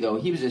movie though,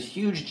 he was this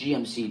huge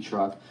GMC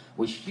truck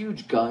with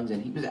huge guns,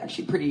 and he was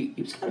actually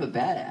he was kind of a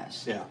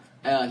badass.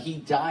 Yeah. He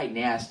died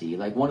nasty.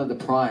 Like one of the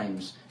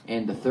primes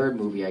in the 3rd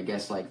movie, I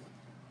guess,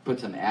 put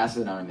some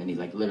acid on him, and he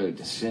literally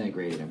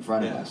disintegrated in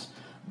front of us.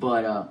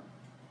 But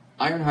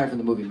Ironhide from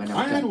the movie, my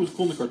number 10. Ironhide was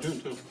cool in the cartoon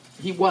too.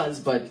 He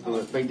was, but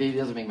he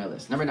doesn't make my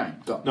list. Number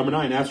 9, go. Number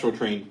 9, Astro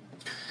Train.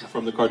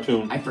 From the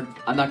cartoon.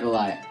 I'm not gonna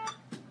lie.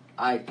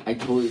 I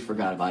totally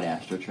forgot about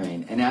Astro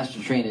Train. And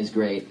Astro Train is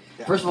great.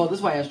 Yeah. First of all, this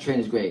is why Astro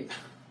Train is great.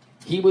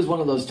 He was one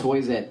of those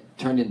toys that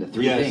turned into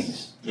 3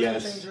 things.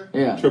 Yes.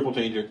 Yeah. Triple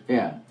changer.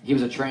 Yeah. He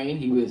was a train,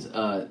 he was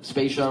a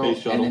space shuttle,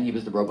 and then he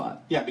was the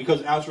robot. Yeah,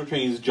 because Astro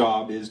Train's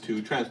job is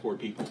to transport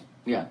people.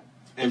 Yeah.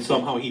 And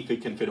somehow he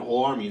can fit a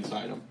whole army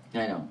inside him.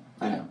 I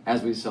know.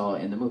 As we saw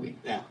in the movie.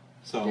 Yeah.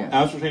 So,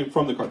 Astro Train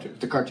from the cartoon.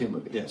 The cartoon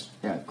movie. Yes.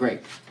 Yeah,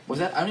 great. Was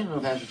that? I don't even know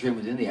if Astro Train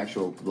was in the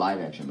actual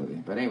live-action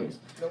movie. But anyways.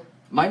 Nope.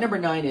 My number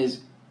 9 is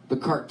the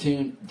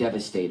cartoon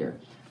Devastator.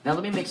 Now,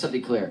 let me make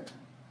something clear.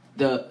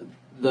 The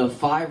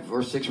 5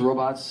 or 6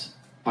 robots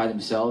by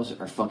themselves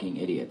are fucking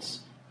idiots.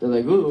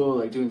 They're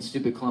doing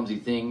stupid, clumsy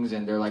things,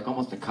 and they're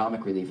almost a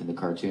comic relief in the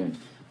cartoon.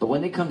 But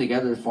when they come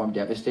together to form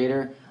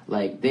Devastator,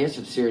 they have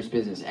some serious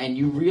business. And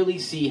you really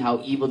see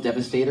how evil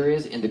Devastator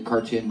is in the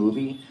cartoon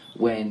movie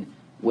when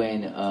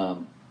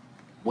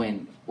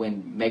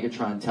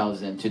Megatron tells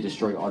them to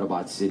destroy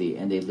Autobot City,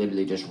 and they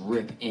literally just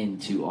rip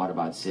into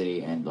Autobot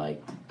City and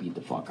beat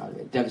the fuck out of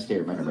it.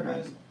 Devastator, my number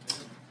 9.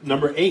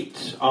 Number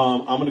 8,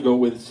 I'm gonna go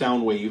with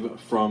Soundwave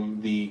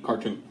from the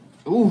cartoon.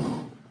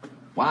 Ooh,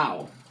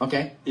 wow.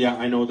 Okay. Yeah,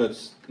 I know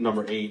that's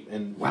number 8,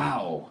 and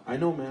wow. I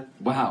know, man.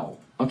 Wow.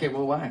 Okay,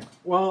 well, why?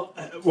 Well,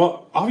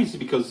 obviously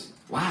because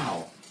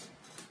wow.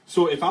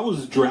 So if I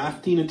was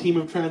drafting a team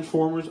of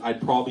Transformers, I'd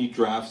probably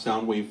draft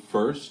Soundwave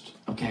first.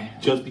 Okay.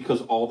 Just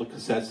because all the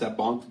cassettes that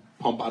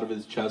pump out of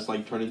his chest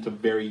turn into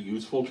very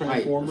useful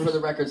Transformers. Right. For the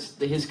record,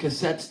 his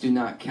cassettes do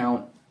not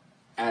count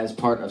as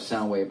part of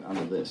Soundwave on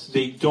the list.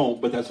 They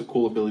don't, but that's a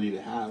cool ability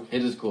to have.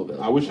 It is a cool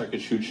ability. I wish I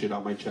could shoot shit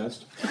out my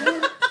chest.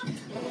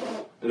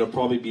 It'll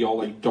probably be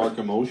all dark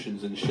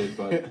emotions and shit,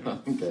 but...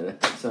 Okay,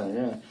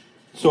 yeah.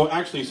 So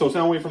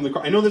Soundwave from the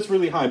car. I know that's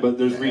really high, but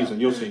there's reason.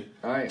 You'll see.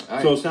 All right.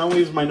 So Soundwave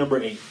is my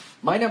number 8.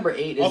 My number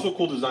 8 is also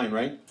cool design,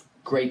 right?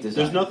 Great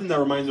design. There's nothing that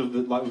reminds of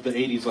the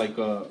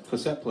 80s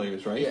cassette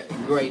players, right? Yeah,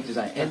 great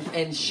design.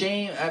 And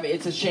shame. I mean,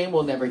 it's a shame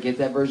we'll never get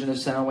that version of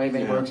Soundwave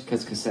anymore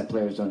because cassette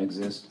players don't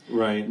exist.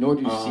 Right. Nor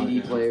do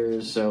CD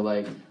players. So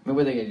what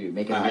are they gonna do?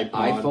 Make an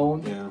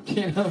iPhone? Yeah.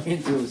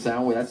 Into a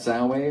Soundwave. That's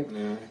Soundwave.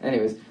 Yeah.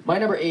 Anyways, my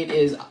number 8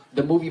 is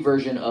the movie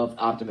version of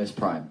Optimus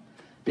Prime,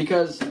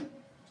 because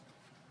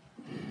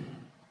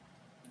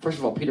first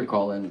of all, Peter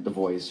Cullen, the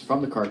voice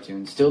from the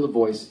cartoon, still the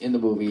voice in the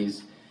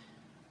movies.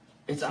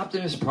 It's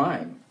Optimus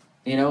Prime,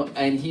 you know,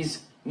 and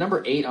he's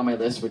number 8 on my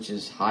list, which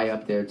is high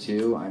up there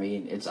too. I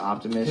mean, it's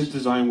Optimus. His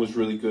design was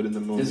really good in the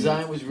movie.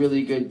 Design was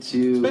really good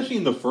too, especially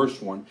in the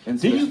first one.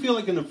 Didn't you feel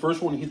like in the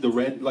first one, the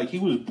red, like he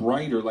was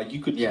brighter, like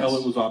you could tell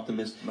it was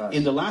Optimus. Yes.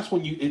 In the last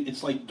one,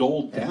 it's like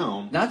dulled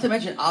down. Not to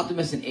mention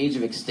Optimus in Age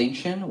of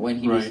Extinction, when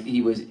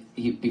he was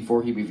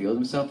before he revealed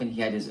himself, and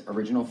he had his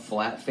original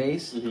flat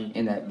face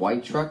in that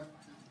white truck.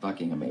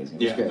 Fucking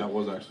amazing. Yeah, that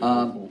was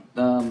actually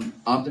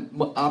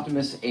cool.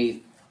 Optimus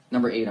 8,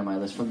 number 8 on my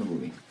list from the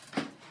movie.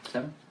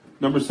 7.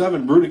 Number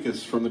 7,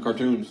 Bruticus from the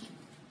cartoons.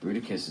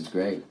 Bruticus is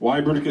great.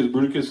 Why Bruticus?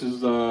 Bruticus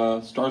is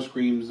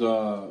Starscream's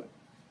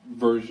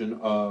version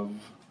of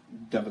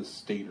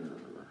Devastator.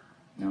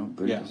 No,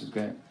 Bruticus is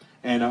great.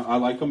 And I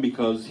like him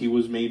because he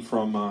was made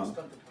from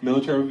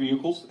military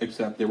vehicles,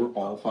 except they were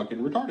all fucking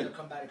retarded.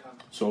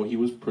 So he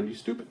was pretty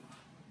stupid.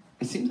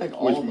 It seems like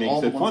all the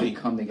ones that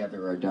come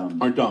together are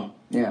dumb. Are dumb.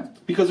 Yeah.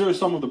 Because there are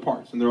some of the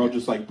parts, and they're all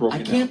just like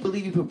broken down. I can't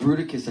believe you put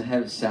Bruticus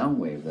ahead of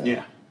Soundwave, though.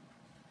 Yeah.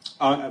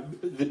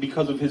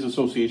 Because of his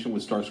association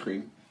with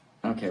Starscream.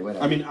 Okay,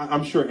 whatever. I mean,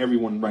 I'm sure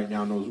everyone right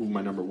now knows who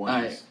my number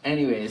 1 is.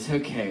 Anyways,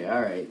 okay,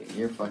 all right.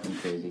 You're fucking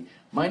crazy.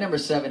 My number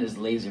 7 is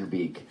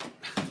Laserbeak.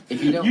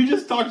 If you don't, you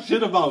just talked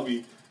shit about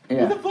me.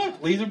 Yeah. What the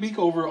fuck? Laserbeak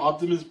over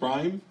Optimus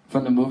Prime?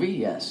 From the movie,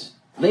 yes.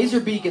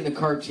 Laserbeak in the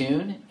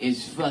cartoon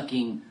is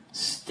fucking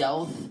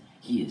stealth.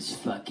 He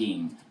is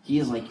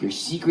like your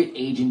secret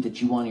agent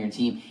that you want on your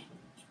team.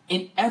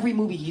 In every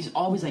movie, he's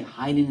always like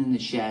hiding in the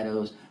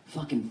shadows,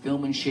 fucking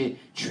filming shit,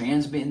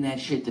 transmitting that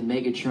shit to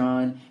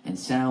Megatron and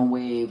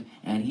Soundwave,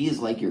 and he is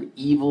like your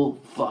evil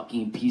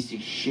fucking piece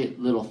of shit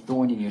little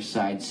thorn in your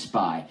side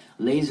spy.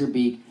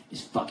 Laserbeak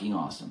is fucking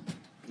awesome.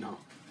 No,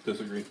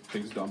 disagree.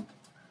 Thing's dumb.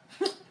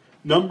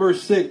 Number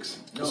 6.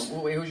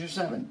 No, wait, who's your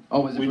 7? Oh,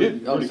 was it? We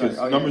did. Oh, sorry.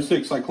 Oh, Number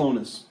 6,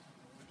 Cyclonus.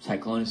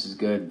 Cyclonus is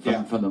good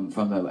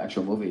from the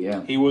actual movie.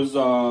 Yeah, he was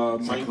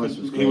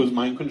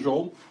mind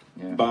controlled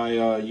by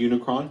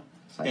Unicron,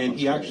 and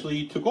he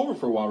actually took over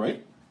for a while,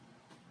 right?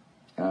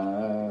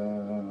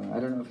 I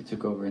don't know if he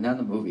took over, not in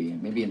the movie,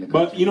 maybe in the.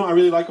 But I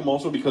really like him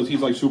also because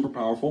he's like super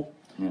powerful,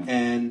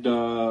 and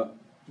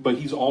but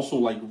he's also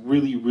like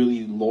really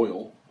really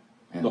loyal.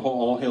 Yeah. The whole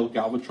all hail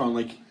Galvatron,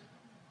 like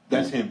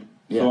that's him.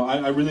 Yeah. So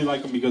I really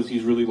like him because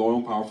he's really loyal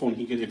and powerful, and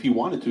he can, if he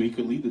wanted to, he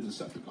could lead the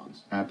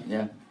Decepticons.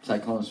 Yeah,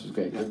 Cyclonus was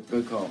great.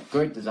 Good call.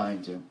 Great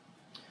design too.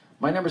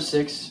 My number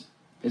 6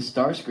 is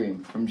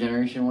Starscream from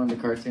Generation 1, the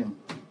cartoon.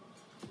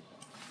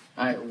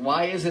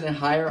 Why isn't it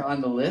higher on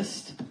the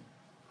list?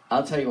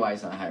 I'll tell you why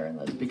it's not higher on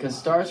the list.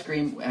 Because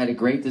Starscream had a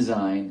great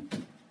design,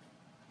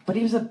 but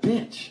he was a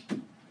bitch.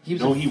 He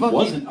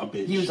wasn't a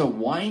bitch. He was a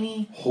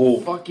whiny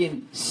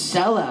fucking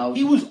sellout.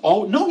 He wasn't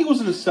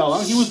a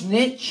sellout. He was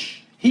snitch.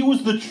 He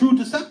was the true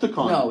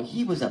Decepticon. No,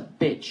 he was a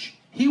bitch.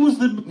 He was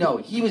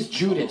he was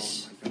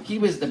Judas. He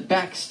was the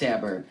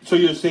backstabber. So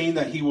you're saying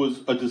that he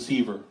was a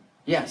deceiver?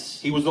 Yes.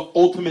 He was the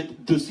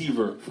ultimate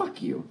deceiver.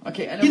 Fuck you.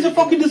 Okay, he's a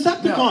fucking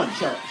Decepticon. No,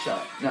 shut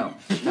up.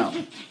 No.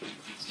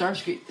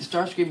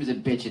 Starscream is a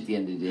bitch at the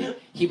end of the day.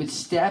 He would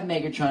stab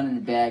Megatron in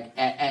the back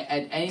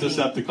at anything.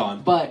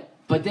 Decepticon.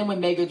 But then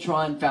when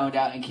Megatron found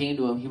out and came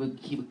to him,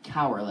 he would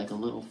cower like a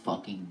little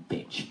fucking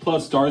bitch.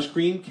 Plus,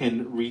 Starscream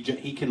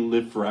can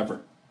live forever.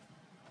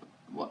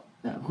 What?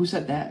 No, who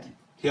said that?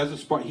 He has a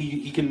spark.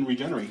 He can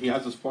regenerate. He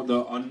has a spark,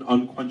 the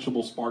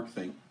unquenchable spark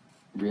thing.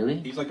 Really?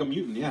 He's like a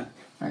mutant, yeah.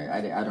 All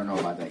right, I don't know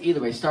about that. Either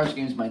way,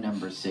 Starscream's my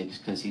number 6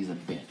 because he's a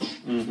bitch.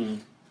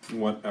 Mm-hmm.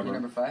 Whatever. Your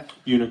number 5?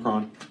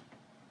 Unicron.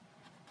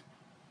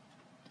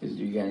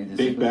 You got anything?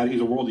 Big bad.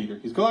 He's a world eater.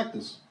 He's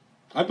Galactus.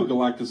 I put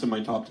Galactus in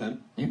my top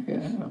 10. Yeah,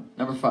 I know.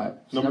 Number 5.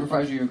 Number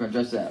 5 is Unicron.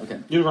 Just that. Okay.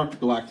 Unicron.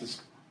 Galactus.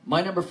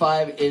 My number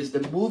 5 is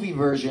the movie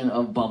version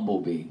of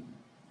Bumblebee.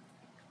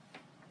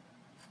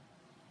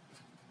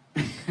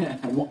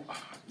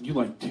 You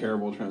like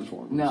terrible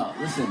Transformers. No,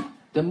 listen.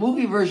 The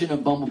movie version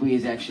of Bumblebee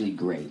is actually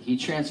great. He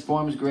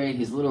transforms great.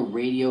 His little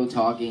radio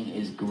talking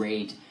is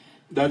great.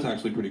 That's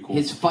actually pretty cool.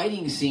 His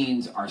fighting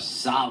scenes are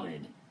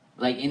solid.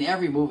 Like, in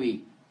every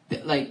movie,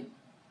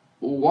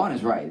 Juan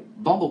is right.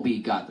 Bumblebee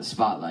got the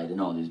spotlight in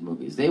all these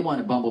movies. They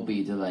wanted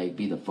Bumblebee to,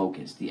 be the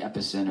focus, the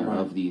epicenter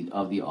of the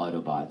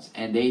Autobots.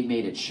 And they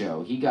made it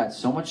show. He got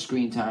so much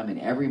screen time in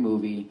every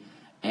movie,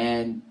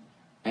 and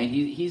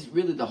he's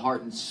really the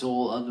heart and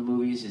soul of the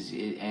movies.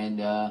 And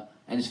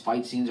his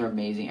fight scenes are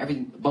amazing.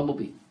 Everything.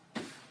 Bumblebee.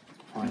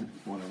 Fine.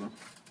 Whatever.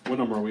 What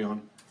number are we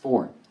on?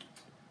 4.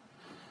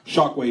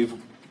 Shockwave.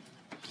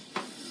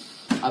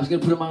 I was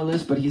going to put him on a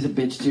list, but he's a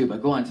bitch too.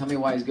 But go on, tell me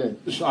why he's good.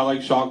 I like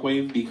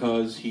Shockwave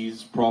because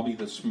he's probably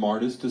the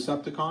smartest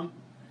Decepticon.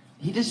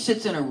 He just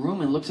sits in a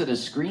room and looks at a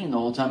screen the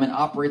whole time and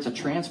operates a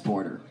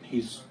transporter.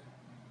 He's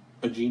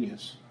a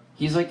genius.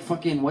 He's like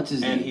fucking, what's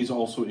his name? And he's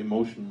also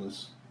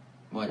emotionless.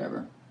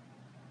 Whatever.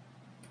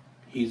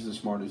 He's the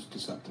smartest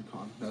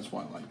Decepticon. That's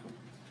why I like him.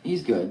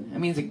 He's good. I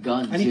mean, he's a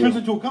gun, and he turns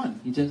into a gun.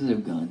 He turns into a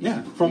gun.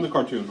 Yeah, from the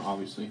cartoon,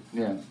 obviously.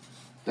 Yeah.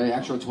 The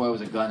actual toy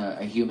was a gun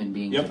a human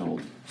being can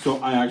hold. So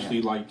I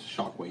actually liked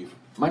Shockwave.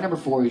 My number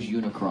 4 is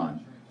Unicron.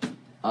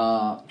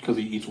 Because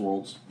he eats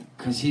worlds.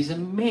 Because he's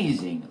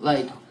amazing.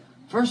 Like,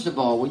 first of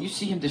all, when you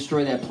see him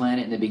destroy that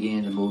planet in the beginning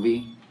of the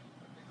movie,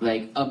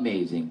 like,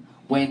 amazing.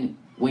 When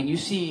you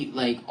see,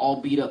 like,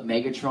 all beat up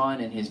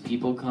Megatron and his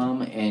people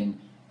come, and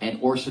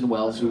Orson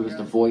Welles, who is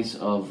the voice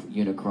of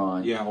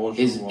Unicron,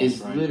 is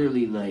right.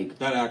 Literally like,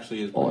 that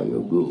actually is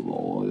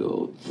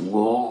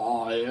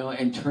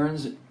and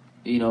turns,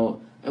 you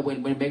know,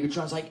 when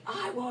Megatron's like,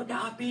 I will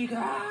not be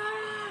gone,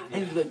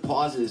 and he like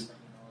pauses,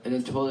 and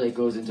then totally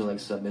goes into like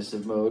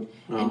submissive mode,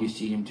 and you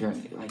see him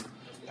turn like.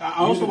 I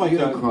also like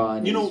Unicron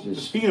that. You know,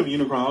 just... speaking of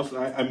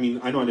Unicron, I mean,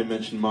 I know I didn't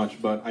mention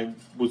much, but I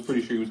was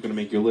pretty sure he was going to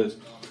make your list.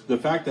 The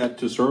fact that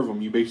to serve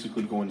him, you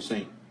basically go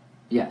insane.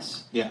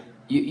 Yes. Yeah.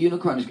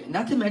 Unicron is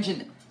not to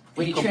mention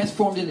when he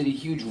transformed into the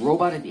huge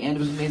robot at the end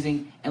was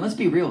amazing. And let's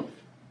be real,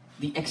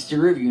 the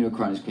exterior of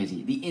Unicron is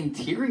crazy. The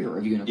interior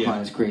of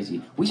Unicron is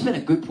crazy. We spent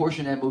a good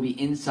portion of that movie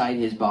inside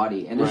his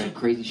body, and there's some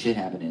crazy shit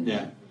happening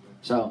there.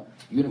 So,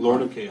 Unicron,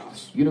 Lord of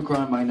Chaos.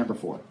 Unicron, my number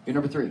 4. Your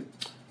number 3.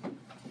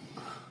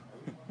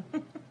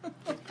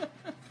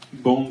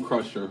 Bone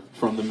Crusher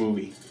from the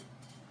movie.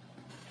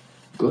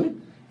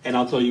 Good. And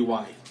I'll tell you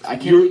why. I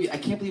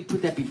can't believe you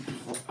put that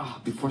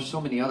before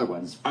so many other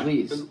ones.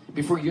 Please,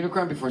 before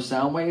Unicron, before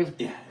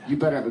Soundwave, you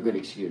better have a good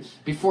excuse.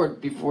 Before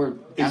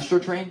Astro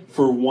Train.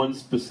 For one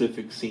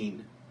specific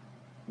scene.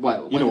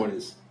 What? You know what it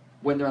is?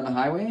 When they're on the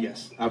highway.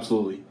 Yes,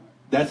 absolutely.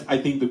 That's, I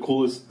think, the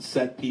coolest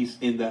set piece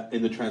in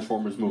the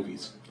Transformers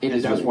movies.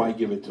 That's really why I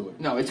give it to it.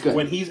 No, it's good.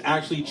 When he's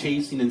actually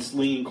chasing and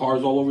slinging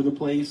cars all over the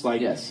place,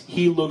 like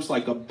he looks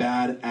like a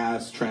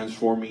badass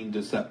transforming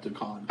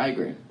Decepticon. I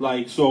agree.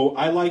 Like, so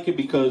I like it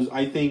because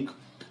I think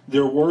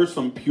there were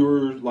some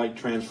pure like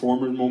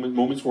Transformers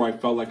moments where I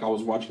felt like I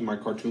was watching my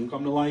cartoon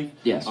come to life.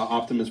 Yes.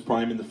 Optimus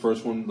Prime in the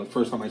first one, the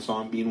first time I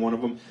saw him being one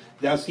of them.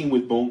 That scene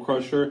with Bone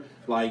Crusher,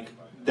 like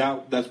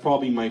that's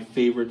probably my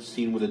favorite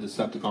scene with a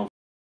Decepticon.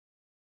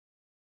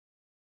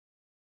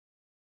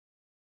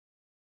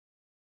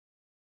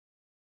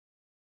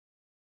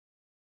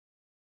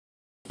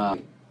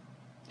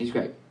 He's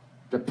great.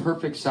 The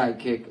perfect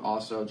sidekick,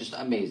 also just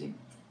amazing.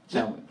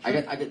 So I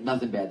got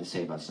nothing bad to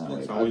say about Soundwave.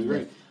 It's always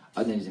great.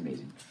 I think he's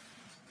amazing.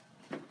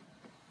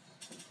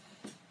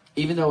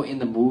 Even though in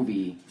the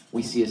movie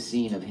we see a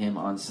scene of him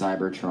on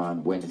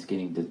Cybertron when it's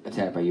getting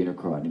attacked by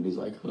Unicron, and he's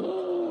like,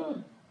 ah.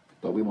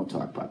 But we won't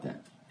talk about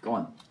that. Go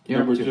on.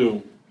 Number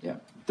 2. Yeah.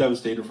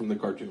 Devastator from the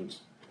cartoons.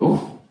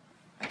 Oh,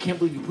 I can't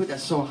believe you put that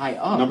so high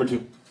up. Number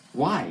 2.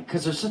 Why?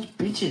 Because they're such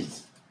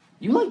bitches.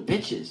 You like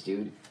bitches,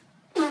 dude.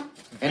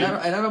 And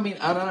I don't mean.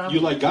 You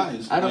like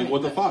guys. I don't like,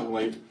 what the fuck?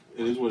 Like,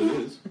 it is what it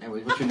is.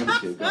 Anyway, what's your number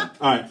 2? Go on.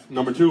 Alright,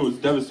 number 2 is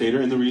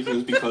Devastator, and the reason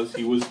is because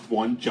he was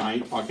one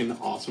giant fucking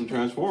awesome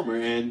Transformer.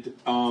 And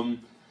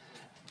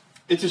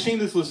it's a shame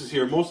this list is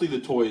here. Mostly the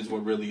toy is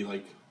what really,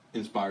 like,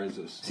 inspires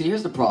this. See,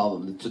 here's the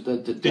problem.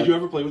 Did you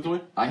ever play with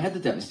toy? I had the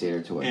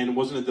Devastator toy. And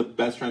wasn't it the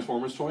best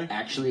Transformers toy?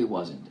 Actually, it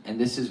wasn't. And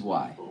this is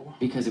why.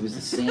 Because it was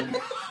the same.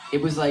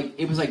 It was like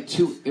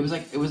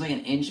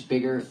an inch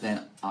bigger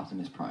than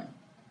Optimus Prime.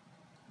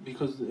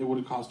 Because it would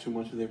have cost too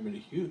much if they made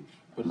it huge.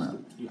 But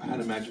I had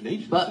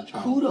imagination but as a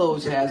child.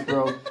 Kudos,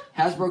 Hasbro.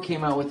 Hasbro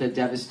came out with a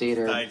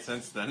Devastator Died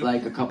since then.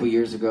 like a couple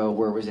years ago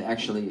where it was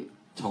actually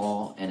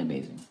tall and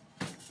amazing.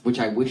 Which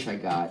I wish I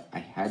got. I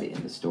had it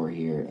in the store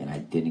here and I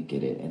didn't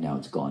get it and now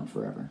it's gone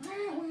forever.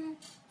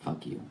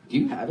 Fuck you. Do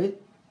you have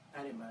it?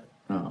 I didn't buy it.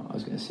 No, I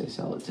was going to say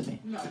sell it to me.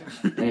 No.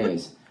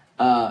 Anyways.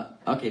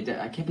 Okay,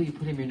 I can't believe you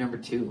put him your number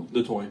 2.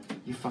 The toy.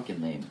 You fucking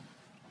lame.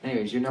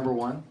 Anyways, your number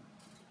 1?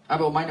 How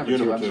about my number 2?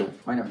 Number I'm 2. sorry.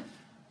 My number.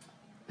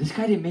 This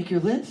guy didn't make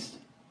your list.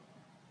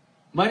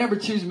 My number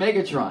 2 is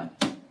Megatron.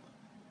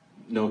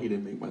 No, he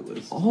didn't make my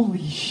list.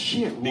 Holy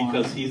shit! Juan.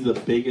 Because he's the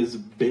biggest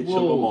bitch of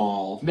them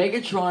all.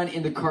 Megatron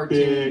in the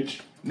cartoon.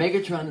 Bitch.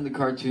 Megatron in the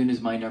cartoon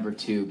is my number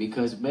 2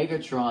 because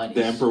Megatron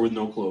The is Emperor with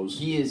no clothes.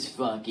 He is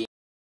fucking.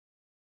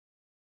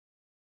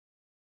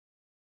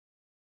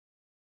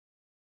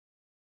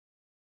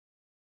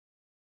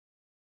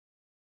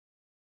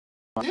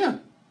 Yeah.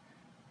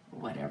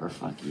 Whatever,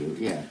 fuck you.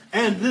 Yeah.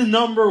 And the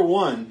number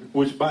 1,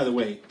 which, by the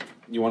way,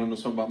 you want to know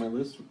something about my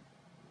list?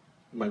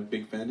 I'm a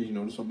big fan. Did you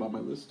notice something about my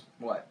list?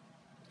 What?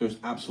 There's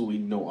absolutely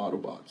no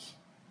Autobots.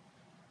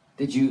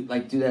 Did you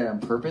like do that on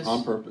purpose?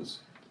 On purpose.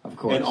 Of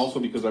course. And also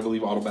because I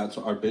believe Autobots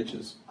are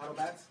bitches.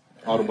 Autobots?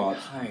 Autobots.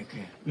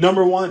 Okay.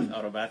 Number 1,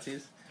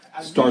 Autobatsies?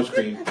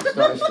 Starscream.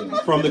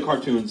 Starscream. From the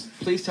cartoons.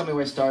 Please tell me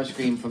why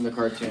Starscream from the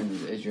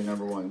cartoons is your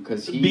number 1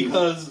 Because he's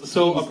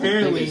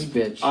apparently the biggest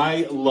bitch.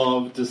 I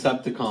love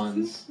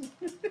Decepticons.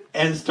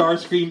 And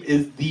Starscream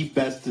is the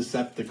best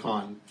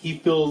Decepticon. He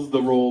fills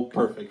the role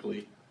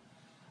perfectly.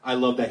 I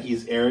love that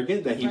he's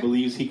arrogant, that he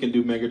believes he can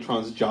do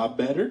Megatron's job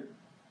better.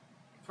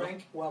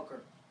 Frank Welker.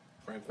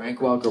 Frank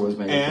Welker was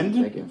Megatron. And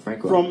Thank you.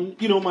 Frank Welker.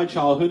 from my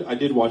childhood, I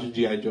did watch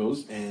G.I.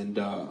 Joes, and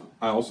I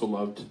also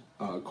loved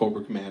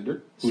Cobra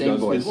Commander, who Same does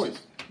voice. his voice.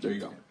 There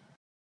you go.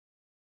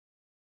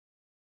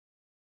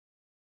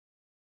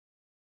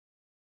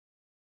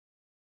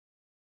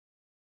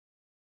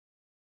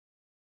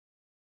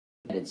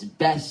 At its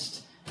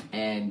best,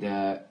 and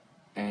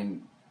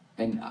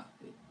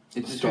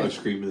it's just great.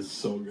 Starscream is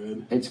so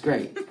good. It's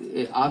great.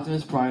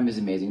 Optimus Prime is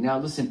amazing. Now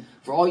listen,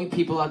 for all you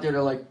people out there that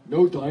are like,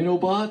 no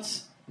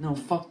Dinobots. No,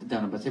 fuck the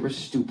Dinobots. They were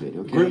stupid.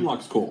 Okay.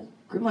 Grimlock's cool.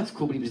 Grimlock's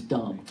cool, but he was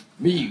dumb.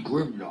 Me,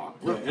 Grimlock.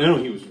 Yeah, I know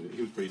he was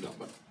pretty dumb,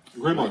 but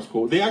Grimlock's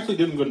cool. They actually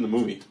did him good in the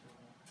movie.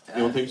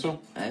 You don't think so?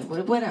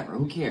 Whatever.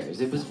 Who cares?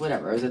 It was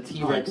whatever. It was a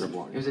T-Rex. I like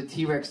Grimlock. It was a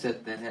T-Rex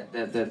that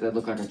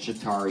looked like a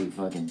Chitauri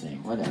fucking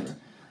thing. Whatever.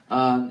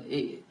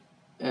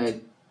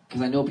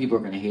 Because I know people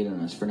are going to hate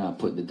on us for not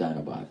putting the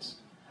Dinobots.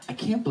 I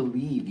can't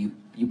believe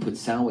you put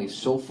Soundwave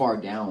so far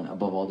down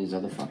above all these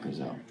other fuckers,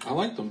 though. I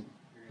like them.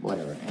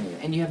 Whatever. Anyway,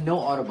 and you have no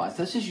Autobots.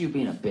 That's just you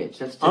being a bitch.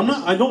 That's I'm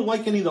not. I don't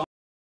like any of the.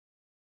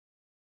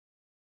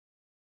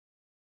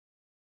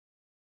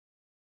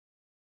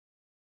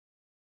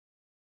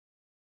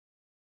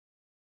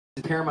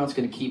 Paramount's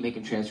going to keep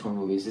making Transformer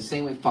movies the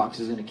same way Fox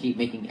is going to keep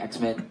making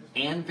X-Men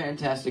and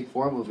Fantastic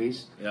Four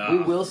movies. Yeah. We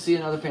will see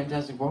another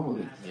Fantastic Four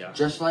movie. Yeah.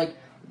 Just like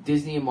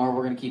Disney and Marvel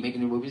are going to keep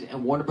making their movies,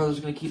 and Warner Brothers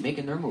are going to keep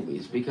making their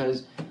movies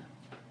because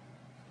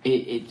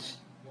it's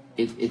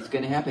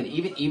going to happen.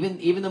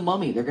 Even the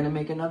Mummy, they're going to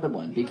make another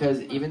one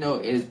because even though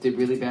it did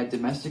really bad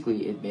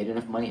domestically, it made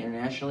enough money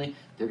internationally.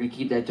 They're going to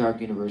keep that dark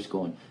universe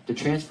going. The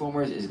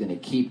Transformers is going to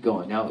keep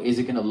going. Now, is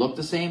it going to look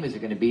the same? Is it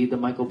going to be the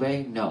Michael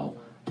Bay? No,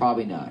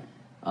 probably not.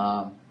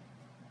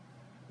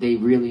 They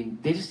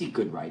just need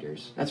good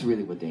writers. That's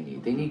really what they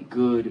need. They need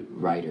good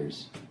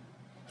writers.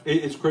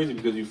 It's crazy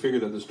because you figure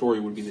that the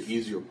story would be the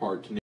easier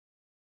part to.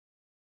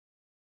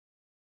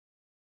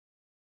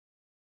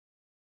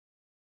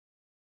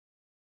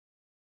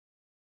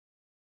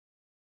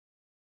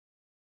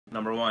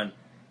 Number one,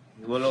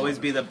 it will always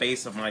be the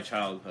base of my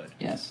childhood.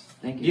 Yes,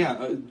 thank you.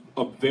 Yeah,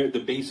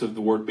 the base of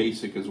the word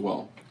basic as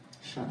well.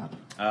 Shut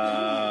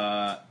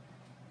up.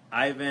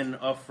 Ivan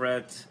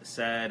Uffret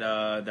said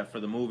that for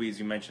the movies,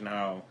 you mentioned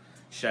how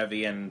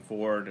Chevy and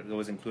Ford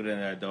was included in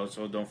that.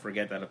 So don't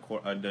forget that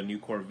the new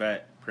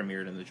Corvette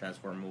premiered in the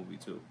Transformer movie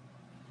too.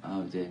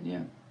 Oh, it did,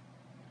 yeah.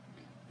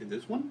 In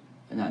this one?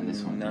 Not in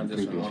this one. Not the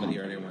this one. previous One of the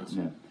earlier ones.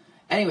 Yeah.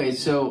 Anyway,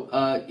 so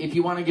if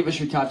you want to give us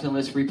your top 10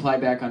 list, reply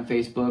back on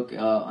Facebook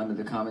under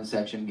the comment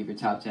section. Give your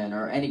top 10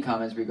 or any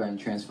comments regarding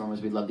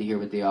Transformers. We'd love to hear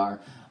what they are.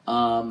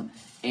 And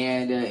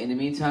in the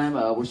meantime,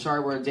 we're sorry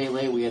we're a day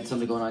late. We had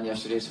something going on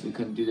yesterday, so we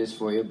couldn't do this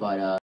for you.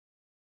 But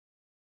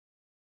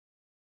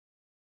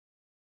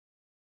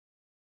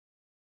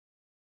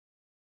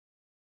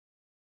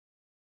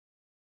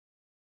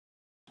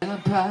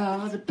I'm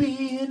proud to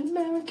be an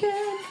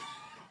American.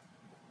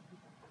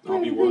 I'll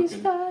be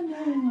working.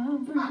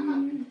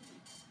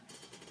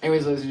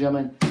 Anyways, ladies and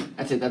gentlemen,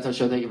 that's it. That's our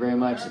show. Thank you very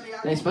much.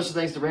 Special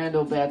thanks to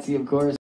Randall Batsy, of course.